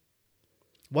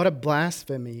 What a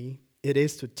blasphemy it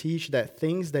is to teach that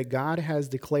things that God has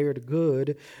declared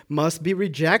good must be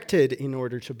rejected in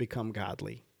order to become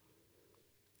godly.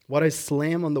 What a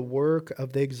slam on the work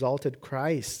of the exalted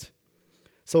Christ.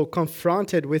 So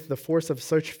confronted with the force of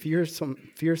such fearsome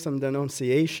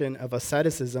denunciation of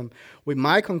asceticism, we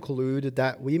might conclude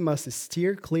that we must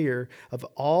steer clear of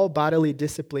all bodily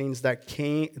disciplines that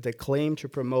claim to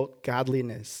promote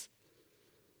godliness.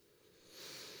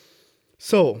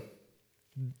 So,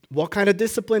 what kind of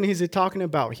discipline is he talking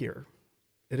about here?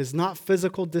 It is not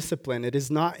physical discipline. It is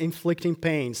not inflicting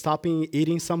pain, stopping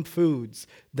eating some foods.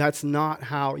 That's not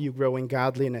how you grow in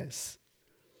godliness.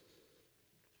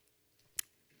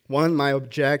 One might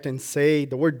object and say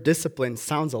the word discipline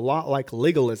sounds a lot like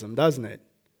legalism, doesn't it?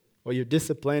 Well, you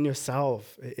discipline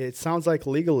yourself. It sounds like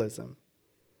legalism.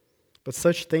 But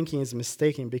such thinking is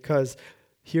mistaken because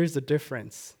here's the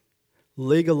difference.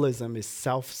 Legalism is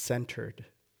self-centered,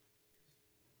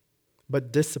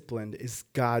 but discipline is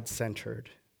God-centered.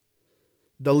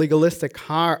 The legalistic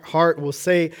heart will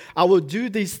say, I will do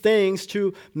these things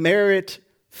to merit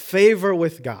favor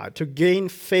with God, to gain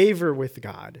favor with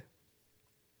God.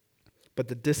 But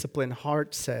the disciplined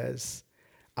heart says,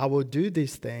 I will do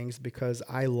these things because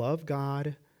I love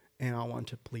God and I want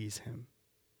to please him.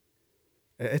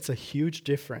 It's a huge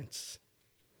difference.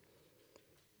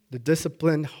 The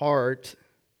disciplined heart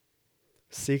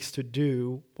seeks to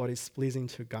do what is pleasing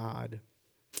to God,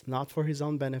 not for his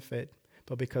own benefit,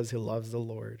 but because he loves the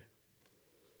Lord.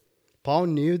 Paul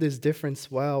knew this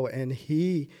difference well, and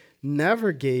he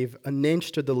never gave an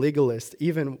inch to the legalist,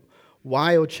 even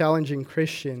while challenging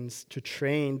Christians to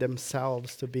train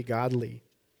themselves to be godly.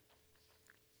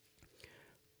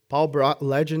 Paul brought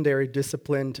legendary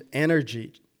disciplined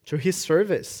energy to his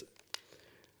service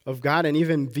of God and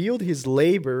even viewed his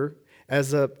labor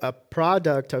as a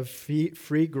product of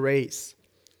free grace.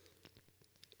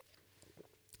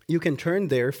 You can turn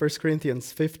there, 1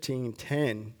 Corinthians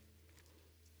 15:10.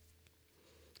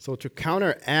 So to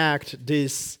counteract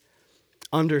this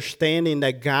understanding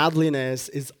that godliness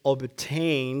is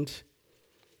obtained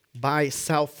by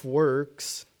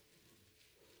self-works,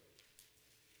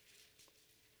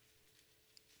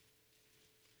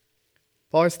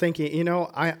 Paul is thinking,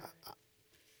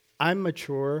 I'm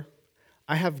mature.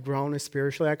 I have grown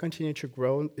spiritually. I continue to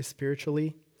grow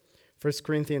spiritually. 1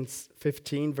 Corinthians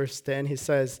 15, verse 10, he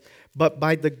says, but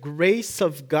by the grace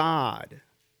of God,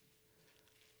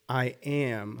 I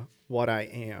am what I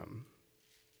am.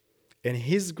 And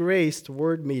his grace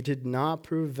toward me did not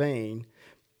prove vain,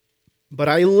 but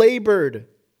I labored.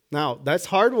 Now, that's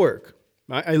hard work.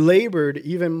 I labored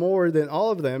even more than all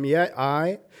of them, yet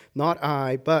not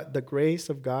I, but the grace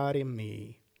of God in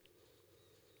me.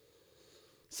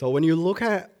 So when you look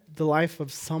at the life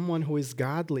of someone who is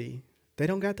godly, they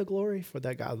don't get the glory for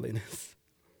that godliness.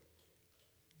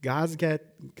 God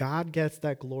gets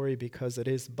that glory because it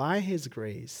is by his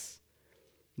grace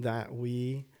that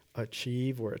we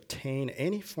achieve or attain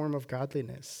any form of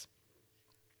godliness.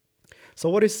 So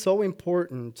what is so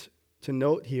important to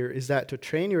note here is that to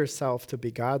train yourself to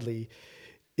be godly,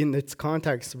 in its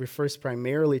context, refers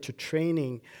primarily to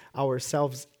training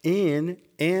ourselves in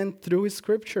and through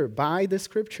Scripture, by the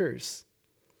Scriptures.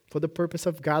 for the purpose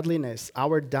of godliness.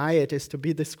 Our diet is to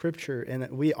be the scripture, and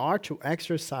we are to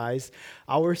exercise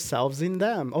ourselves in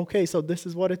them. Okay, so this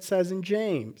is what it says in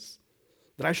James,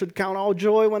 that I should count all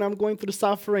joy when I'm going through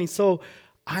suffering. So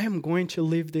I am going to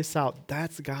live this out.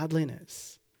 That's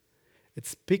godliness.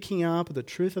 It's picking up the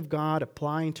truth of God,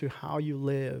 applying to how you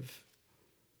live.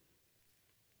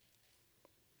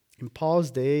 In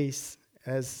Paul's days,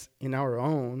 as in our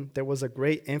own, there was a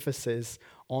great emphasis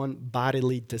on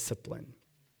bodily discipline.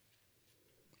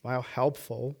 While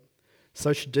helpful,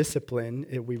 such discipline,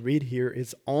 if we read here,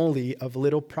 is only of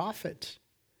little profit.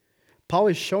 Paul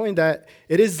is showing that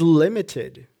it is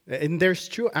limited, and there's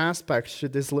two aspects to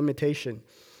this limitation.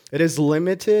 It is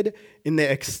limited in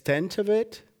the extent of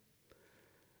it.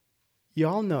 You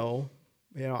all know,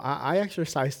 I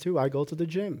exercise too. I go to the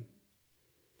gym.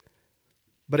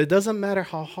 But it doesn't matter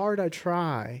how hard I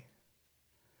try,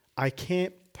 I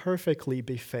can't perfectly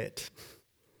be fit.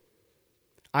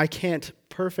 I can't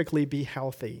perfectly be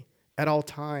healthy at all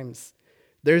times.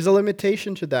 There's a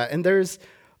limitation to that, and there's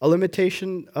a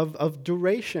limitation of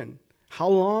duration. How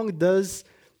long does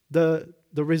the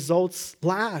results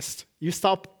last? You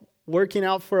stop working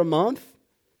out for a month,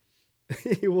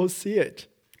 you will see it.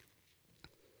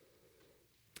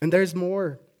 And there's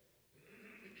more.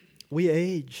 We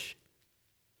age.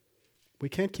 We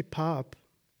can't keep up.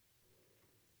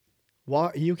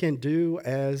 What you can do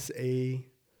as a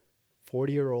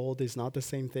 40-year-old is not the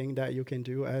same thing that you can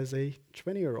do as a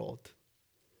 20-year-old.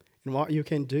 And what you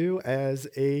can do as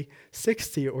a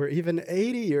 60 or even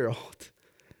 80-year-old,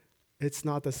 it's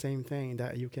not the same thing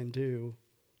that you can do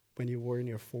when you were in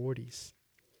your 40s.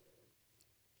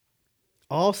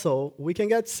 Also, we can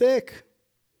get sick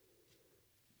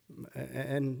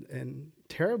and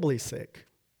terribly sick.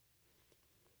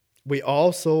 We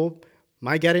also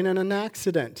might get in an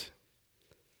accident.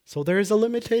 So there is a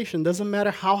limitation. Doesn't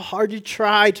matter how hard you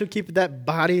try to keep that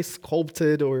body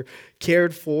sculpted or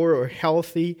cared for or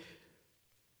healthy.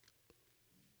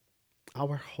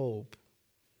 Our hope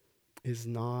is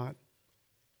not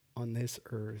on this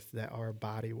earth that our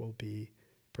body will be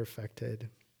perfected.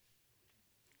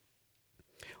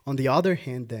 On the other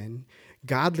hand, then,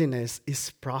 godliness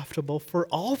is profitable for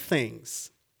all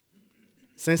things,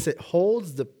 since it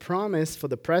holds the promise for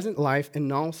the present life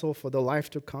and also for the life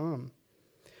to come.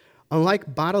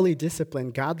 Unlike bodily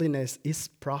discipline, godliness is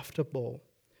profitable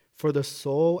for the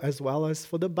soul as well as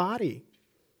for the body.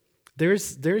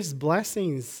 There's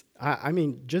blessings. I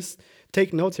mean, just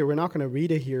take notes here. We're not going to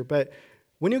read it here, but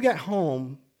when you get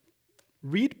home,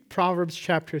 read Proverbs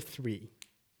chapter 3.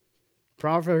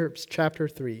 Proverbs chapter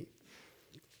 3.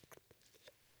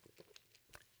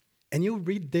 And you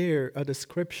read there a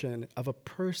description of a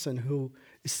person who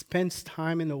spends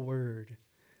time in the Word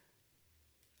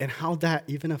and how that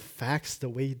even affects the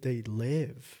way they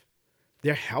live.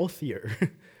 They're healthier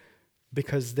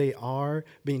because they are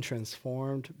being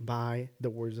transformed by the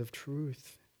words of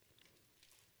truth.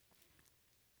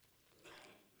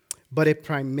 But it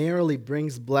primarily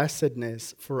brings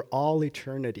blessedness for all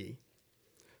eternity.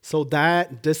 So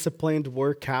that disciplined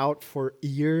workout for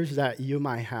years that you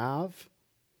might have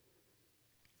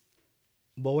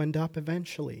will end up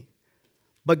eventually.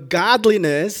 But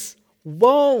godliness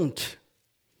won't.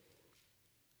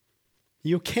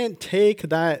 You can't take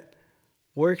that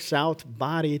works out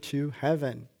body to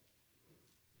heaven.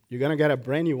 You're going to get a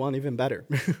brand new one, even better.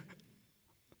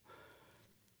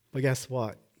 But guess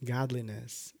what?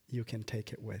 Godliness, you can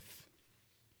take it with.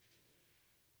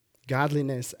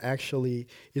 Godliness actually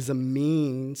is a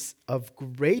means of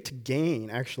great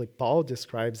gain. Actually, Paul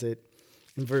describes it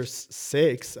in verse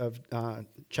 6 of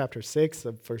chapter 6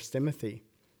 of 1 Timothy,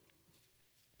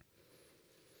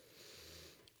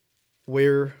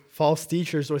 where false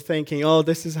teachers were thinking, oh,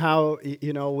 this is how,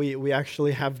 we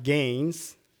actually have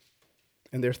gains,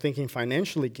 and they're thinking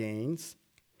financially gains.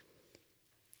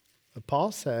 But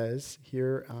Paul says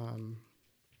here,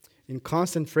 in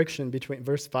constant friction between,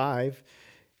 verse 5,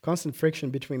 constant friction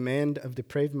between men of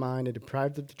depraved mind and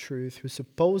deprived of the truth, who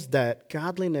suppose that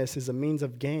godliness is a means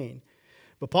of gain.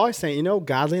 But Paul is saying,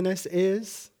 godliness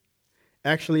is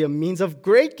actually a means of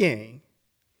great gain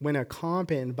when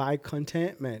accompanied by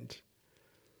contentment.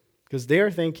 Because they're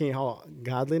thinking, oh,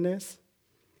 godliness,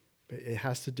 it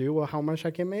has to do with how much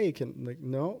I can make. And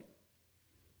no,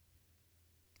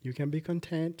 you can be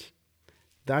content.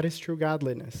 That is true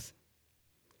godliness.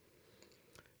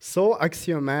 So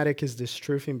axiomatic is this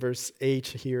truth in verse 8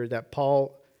 here that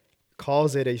Paul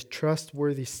calls it a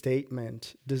trustworthy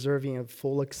statement deserving of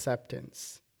full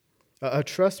acceptance. A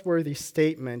trustworthy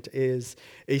statement is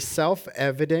a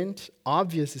self-evident,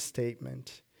 obvious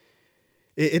statement.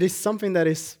 It is something that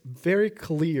is very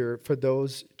clear for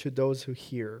those who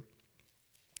hear.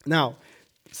 Now,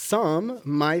 some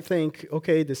might think,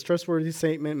 okay, this trustworthy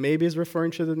statement maybe is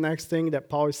referring to the next thing that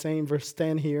Paul is saying, verse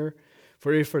 10 here.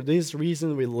 For if for this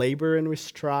reason we labor and we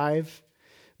strive.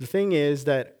 The thing is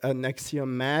that an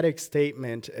axiomatic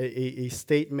statement, a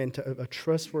statement, a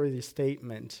trustworthy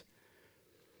statement,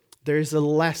 there is a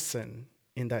lesson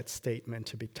in that statement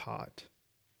to be taught.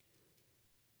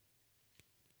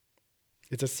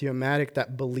 It's axiomatic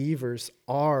that believers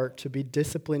are to be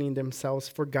disciplining themselves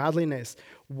for godliness.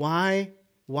 Why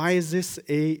is this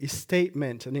a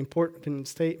statement, an important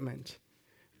statement?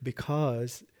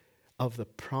 Because of the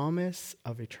promise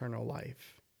of eternal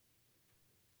life.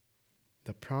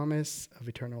 The promise of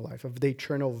eternal life, of the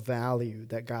eternal value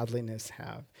that godliness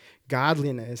have.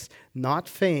 Godliness, not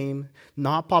fame,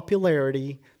 not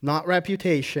popularity, not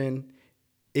reputation,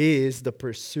 is the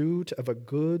pursuit of a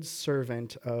good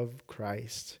servant of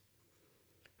Christ,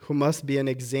 who must be an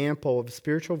example of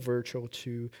spiritual virtue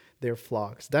to their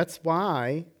flocks. That's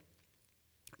why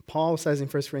Paul says in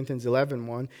 1 Corinthians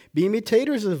 11:1, be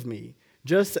imitators of me,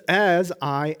 just as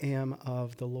I am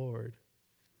of the Lord.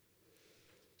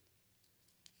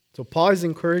 So Paul is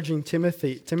encouraging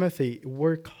Timothy,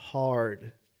 work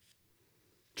hard.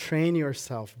 Train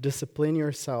yourself, discipline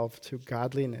yourself to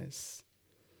godliness.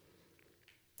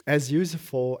 As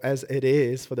useful as it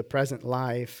is for the present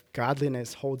life,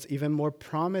 godliness holds even more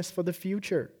promise for the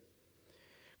future.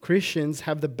 Christians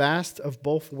have the best of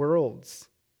both worlds.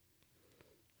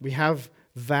 We have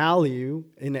value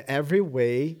in every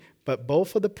way, but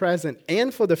both for the present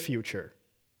and for the future.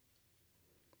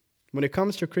 When it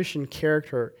comes to Christian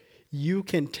character, you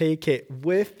can take it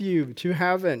with you to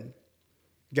heaven.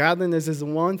 Godliness is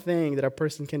one thing that a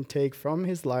person can take from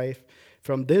his life,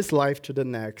 from this life to the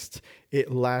next. It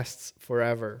lasts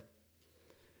forever.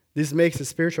 This makes the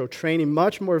spiritual training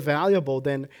much more valuable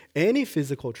than any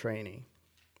physical training.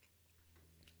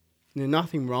 There's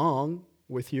nothing wrong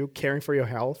with you caring for your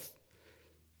health.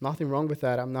 Nothing wrong with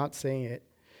that. I'm not saying it.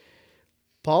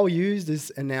 Paul used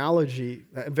this analogy,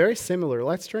 very similar.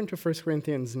 Let's turn to 1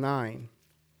 Corinthians 9.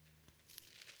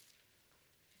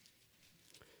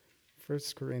 1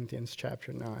 Corinthians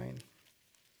chapter 9.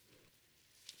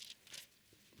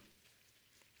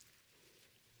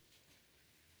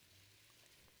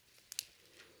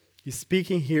 He's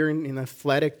speaking here in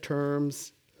athletic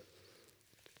terms.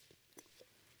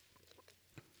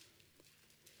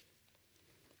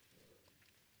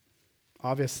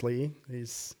 Obviously,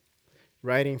 he's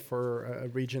writing for a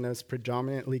region that's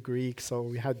predominantly Greek, so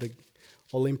we had the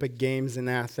Olympic Games in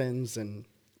Athens, and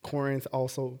Corinth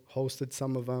also hosted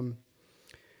some of them.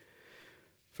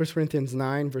 1 Corinthians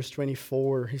 9, verse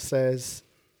 24, he says,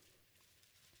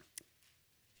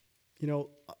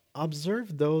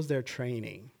 observe those that are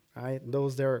training, right?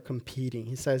 Those that are competing.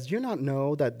 He says, do you not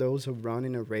know that those who run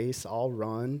in a race all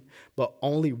run, but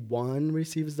only one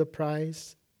receives the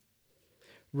prize?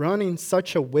 Run in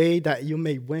such a way that you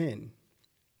may win.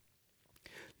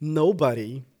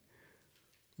 Nobody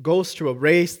goes to a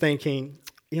race thinking,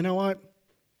 you know what,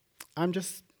 I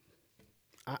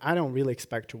don't really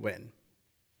expect to win.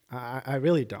 I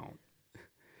really don't.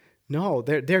 No,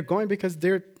 they're going because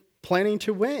they're planning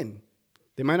to win.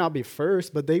 They might not be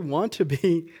first, but they want to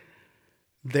be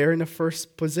there in the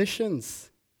first positions,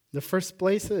 the first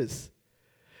places.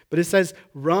 But it says,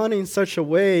 run in such a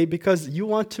way because you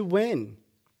want to win.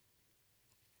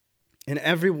 And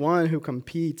everyone who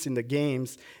competes in the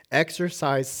games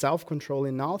exercise self-control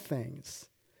in all things.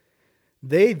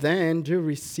 They then do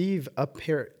receive a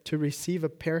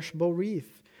perishable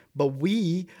wreath, but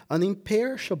we an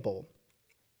imperishable.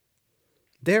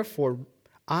 Therefore,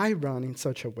 I run in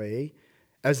such a way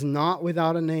as not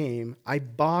without a name. I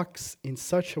box in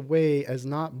such a way as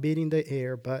not beating the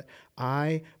air, but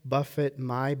I buffet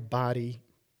my body.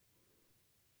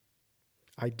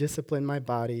 I discipline my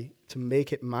body to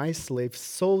make it my slave,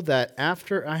 so that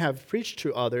after I have preached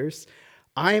to others,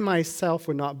 I myself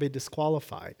will not be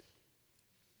disqualified.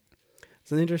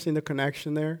 Isn't it interesting, the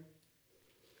connection there?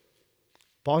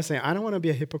 Paul is saying, I don't want to be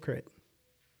a hypocrite.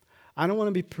 I don't want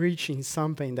to be preaching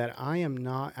something that I am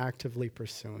not actively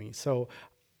pursuing. So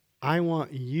I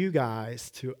want you guys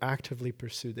to actively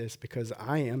pursue this because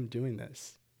I am doing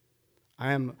this.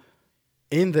 I am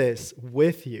in this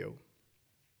with you.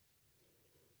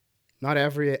 Not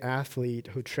every athlete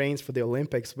who trains for the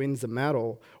Olympics wins a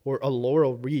medal or a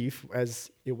laurel wreath, as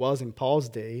it was in Paul's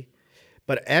day.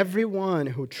 But everyone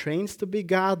who trains to be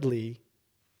godly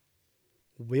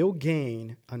will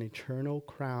gain an eternal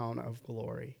crown of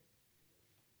glory.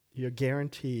 You're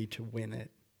guaranteed to win it.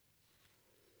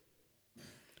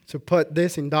 To put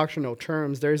this in doctrinal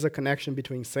terms, there is a connection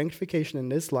between sanctification in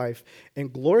this life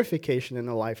and glorification in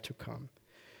the life to come.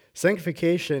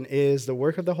 Sanctification is the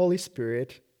work of the Holy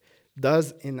Spirit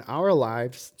does in our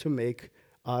lives to make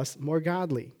us more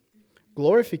godly.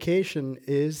 Glorification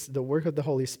is the work of the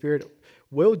Holy Spirit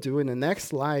will do in the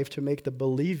next life to make the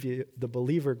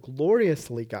believer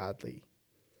gloriously godly.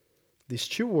 These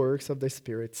two works of the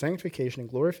Spirit, sanctification and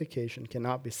glorification,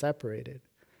 cannot be separated.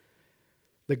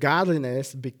 The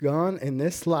godliness begun in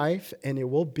this life, and it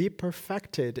will be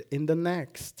perfected in the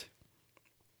next.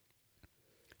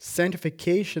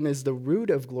 Sanctification is the root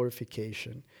of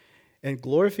glorification, and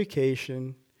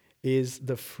glorification is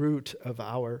the fruit of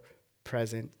our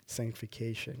present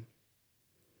sanctification.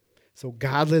 So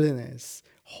godliness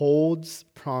holds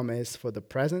promise for the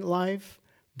present life,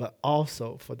 but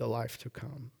also for the life to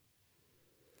come.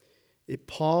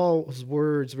 Paul's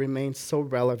words remain so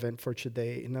relevant for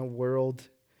today in a world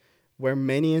where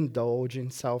many indulge in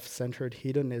self-centered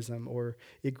hedonism or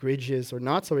egregious or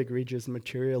not so egregious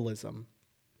materialism.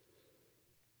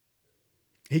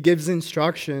 He gives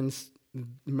instructions.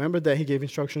 Remember that he gave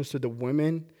instructions to the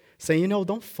women saying,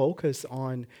 don't focus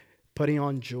on putting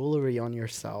on jewelry on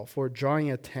yourself or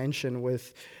drawing attention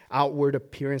with outward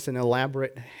appearance and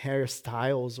elaborate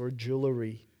hairstyles or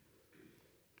jewelry.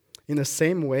 In the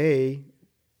same way,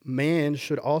 man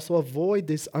should also avoid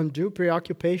this undue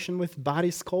preoccupation with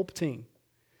body sculpting.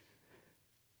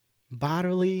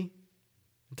 Bodily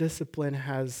discipline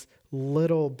has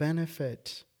little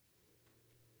benefit.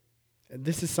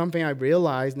 This is something I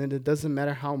realized, and it doesn't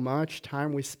matter how much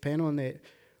time we spend on it,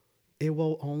 it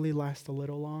will only last a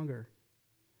little longer.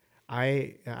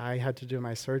 I had to do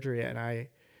my surgery, and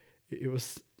it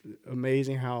was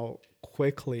amazing how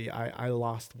quickly I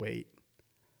lost weight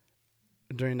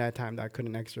during that time that I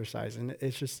couldn't exercise. And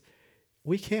it's just,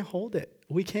 we can't hold it.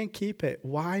 We can't keep it.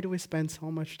 Why do we spend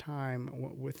so much time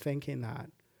with thinking that?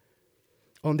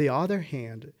 On the other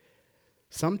hand,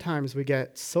 sometimes we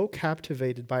get so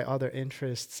captivated by other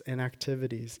interests and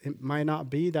activities. It might not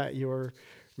be that you're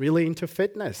really into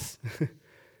fitness,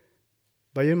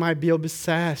 but you might be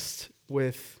obsessed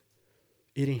with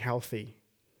eating healthy,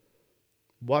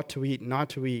 what to eat, not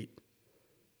to eat.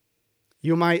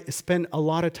 You might spend a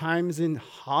lot of times in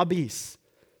hobbies.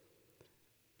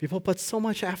 People put so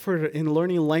much effort in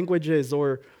learning languages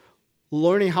or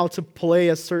learning how to play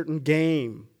a certain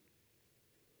game.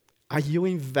 Are you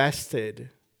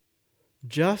invested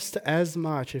just as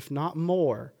much, if not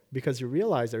more, because you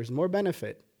realize there's more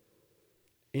benefit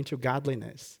into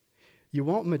godliness? You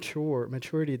won't mature.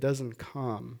 Maturity doesn't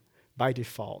come by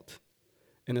default.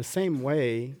 In the same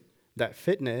way that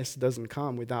fitness doesn't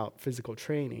come without physical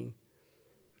training,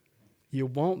 you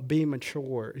won't be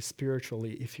mature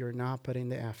spiritually if you're not putting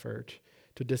the effort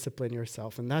to discipline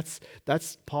yourself. And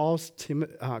that's Paul's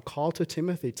call to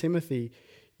Timothy. Timothy,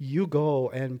 you go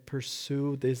and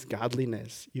pursue this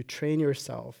godliness. You train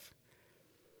yourself.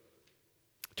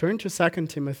 Turn to 2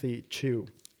 Timothy 2.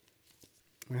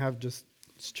 We have just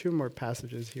two more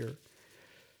passages here.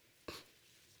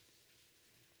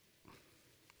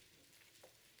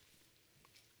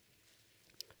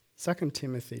 2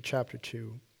 Timothy chapter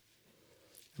 2.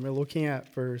 And we're looking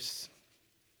at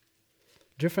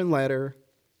different letter,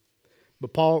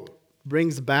 but Paul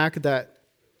brings back that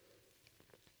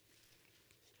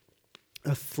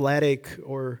athletic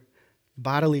or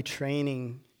bodily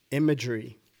training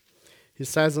imagery. He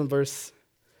says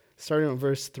starting in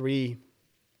verse 3,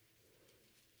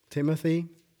 Timothy,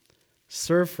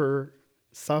 suffer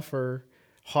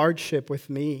hardship with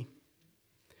me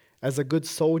as a good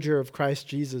soldier of Christ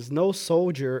Jesus. No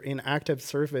soldier in active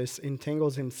service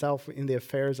entangles himself in the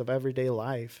affairs of everyday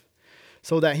life,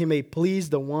 so that he may please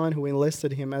the one who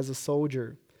enlisted him as a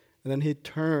soldier. And then he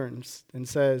turns and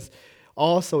says,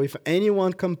 also, if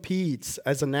anyone competes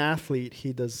as an athlete,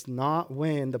 he does not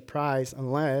win the prize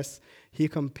unless he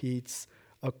competes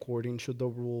according to the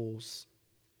rules.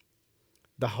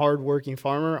 The hardworking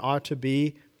farmer ought to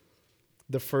be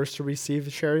the first to receive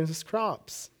a share in his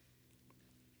crops.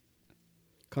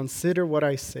 Consider what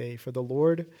I say, for the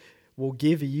Lord will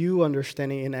give you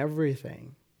understanding in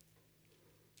everything.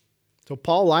 So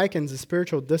Paul likens the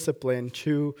spiritual discipline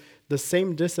to the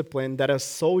same discipline that a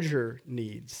soldier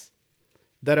needs,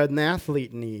 that an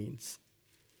athlete needs.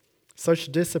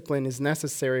 Such discipline is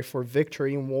necessary for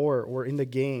victory in war or in the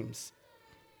games.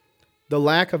 The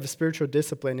lack of spiritual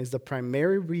discipline is the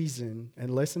primary reason,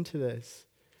 and listen to this,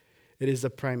 it is the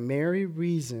primary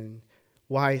reason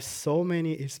why so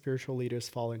many spiritual leaders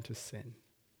fall into sin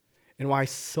and why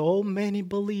so many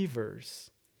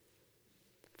believers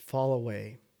fall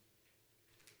away.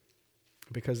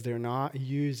 because they're not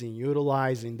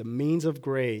utilizing the means of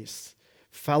grace,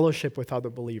 fellowship with other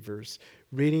believers,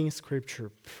 reading scripture,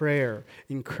 prayer,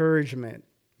 encouragement,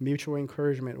 mutual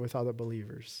encouragement with other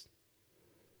believers.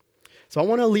 So I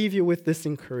want to leave you with this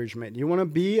encouragement. You want to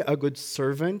be a good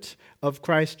servant of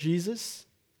Christ Jesus?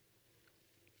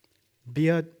 Be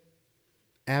an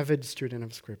avid student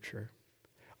of Scripture.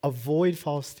 Avoid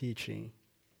false teaching.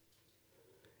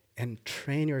 And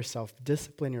train yourself,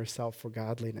 discipline yourself for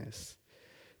godliness.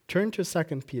 Turn to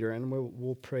 2 Peter, and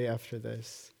we'll pray after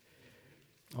this.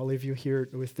 I'll leave you here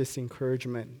with this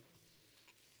encouragement.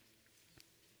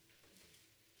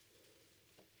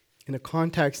 In the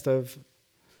context of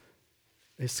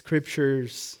the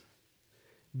Scriptures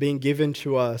being given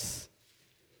to us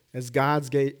as God's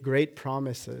great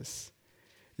promises,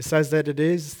 it says that it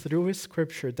is through His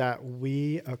Scripture that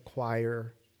we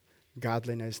acquire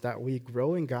godliness, that we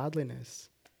grow in godliness.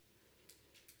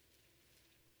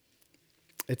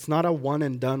 It's not a one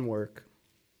and done work.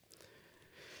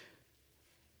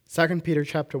 2 Peter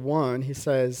chapter 1, he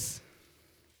says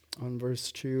on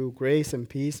verse 2, grace and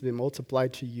peace be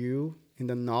multiplied to you in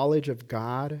the knowledge of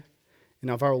God and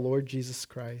of our Lord Jesus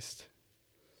Christ.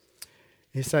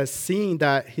 He says, seeing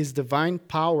that His divine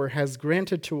power has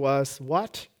granted to us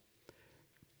what?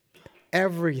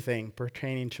 Everything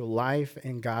pertaining to life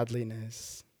and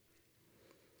godliness,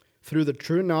 through the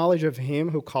true knowledge of Him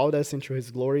who called us into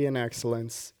His glory and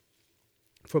excellence.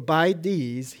 For by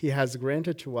these He has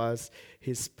granted to us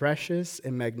His precious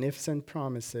and magnificent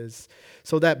promises,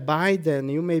 so that by them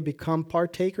you may become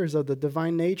partakers of the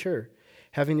divine nature,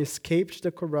 having escaped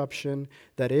the corruption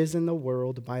that is in the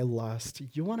world by lust.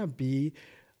 You want to be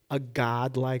a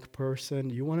God-like person?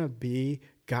 You want to be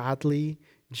godly?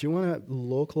 Do you want to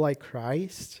look like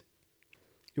Christ?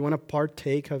 You want to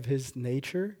partake of His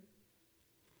nature?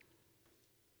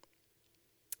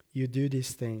 You do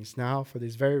these things. Now, for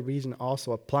this very reason,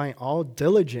 also applying all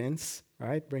diligence,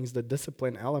 right, brings the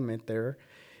discipline element there.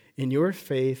 In your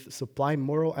faith, supply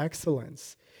moral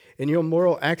excellence. In your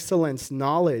moral excellence,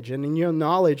 knowledge. And in your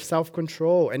knowledge,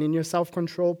 self-control. And in your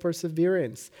self-control,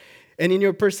 perseverance. And in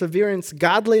your perseverance,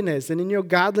 godliness. And in your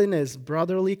godliness,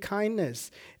 brotherly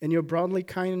kindness. And your brotherly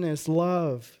kindness,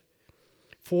 love.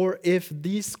 For if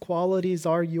these qualities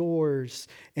are yours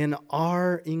and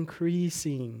are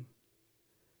increasing,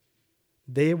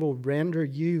 they will render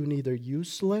you neither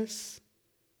useless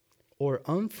or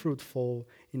unfruitful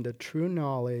in the true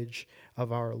knowledge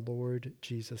of our Lord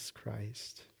Jesus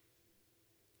Christ.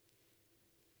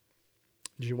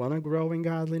 Do you want to grow in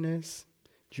godliness?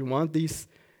 Do you want these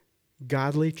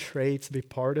godly traits to be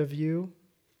part of you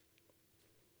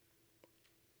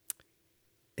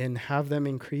and have them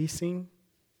increasing?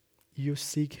 You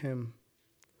seek Him.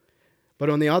 But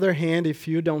on the other hand, if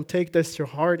you don't take this to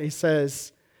heart, He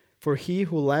says, for he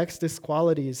who lacks these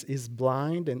qualities is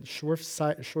blind and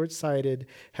short-sighted,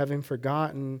 having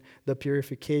forgotten the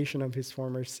purification of his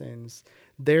former sins.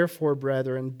 Therefore,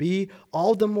 brethren, be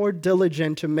all the more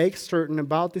diligent to make certain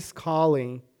about this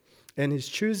calling and His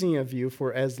choosing of you,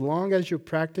 for as long as you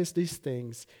practice these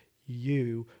things,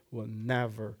 you will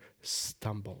never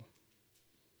stumble.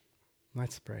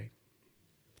 Let's pray.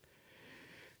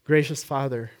 Gracious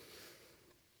Father,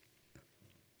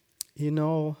 you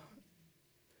know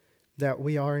that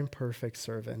we are imperfect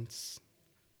servants,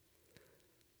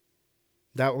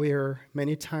 that we are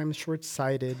many times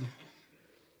short-sighted,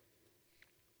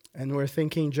 and we're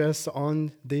thinking just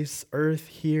on this earth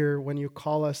here when you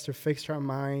call us to fix our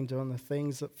mind on the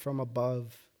things from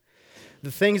above,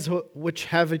 the things which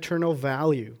have eternal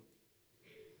value.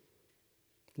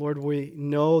 Lord, we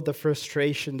know the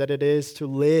frustration that it is to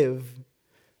live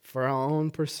for our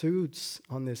own pursuits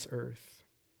on this earth.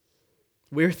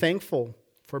 We're thankful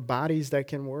for bodies that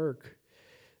can work,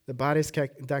 the bodies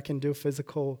that can do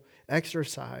physical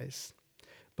exercise.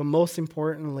 But most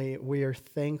importantly, we are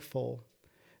thankful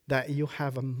that you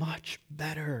have a much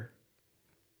better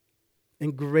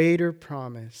and greater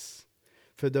promise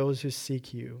for those who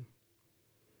seek you.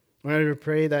 I wanted to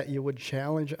pray that you would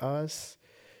challenge us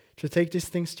to take these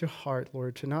things to heart,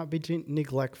 Lord, to not be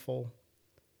neglectful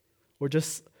or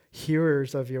just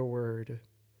hearers of your word,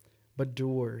 but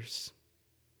doers.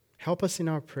 Help us in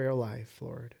our prayer life,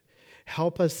 Lord.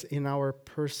 Help us in our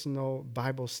personal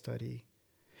Bible study.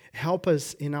 Help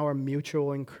us in our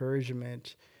mutual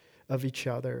encouragement of each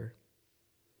other.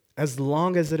 As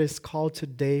long as it is called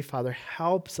today, Father,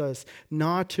 helps us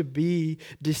not to be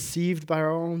deceived by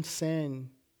our own sin.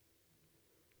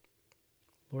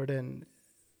 Lord, and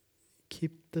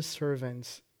keep the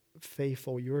servants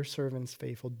faithful, your servants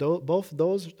faithful, both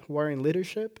those who are in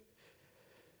leadership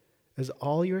as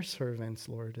all your servants,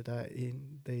 Lord, that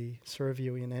they serve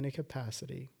you in any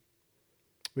capacity.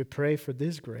 We pray for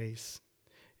this grace.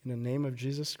 In the name of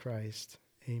Jesus Christ,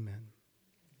 amen.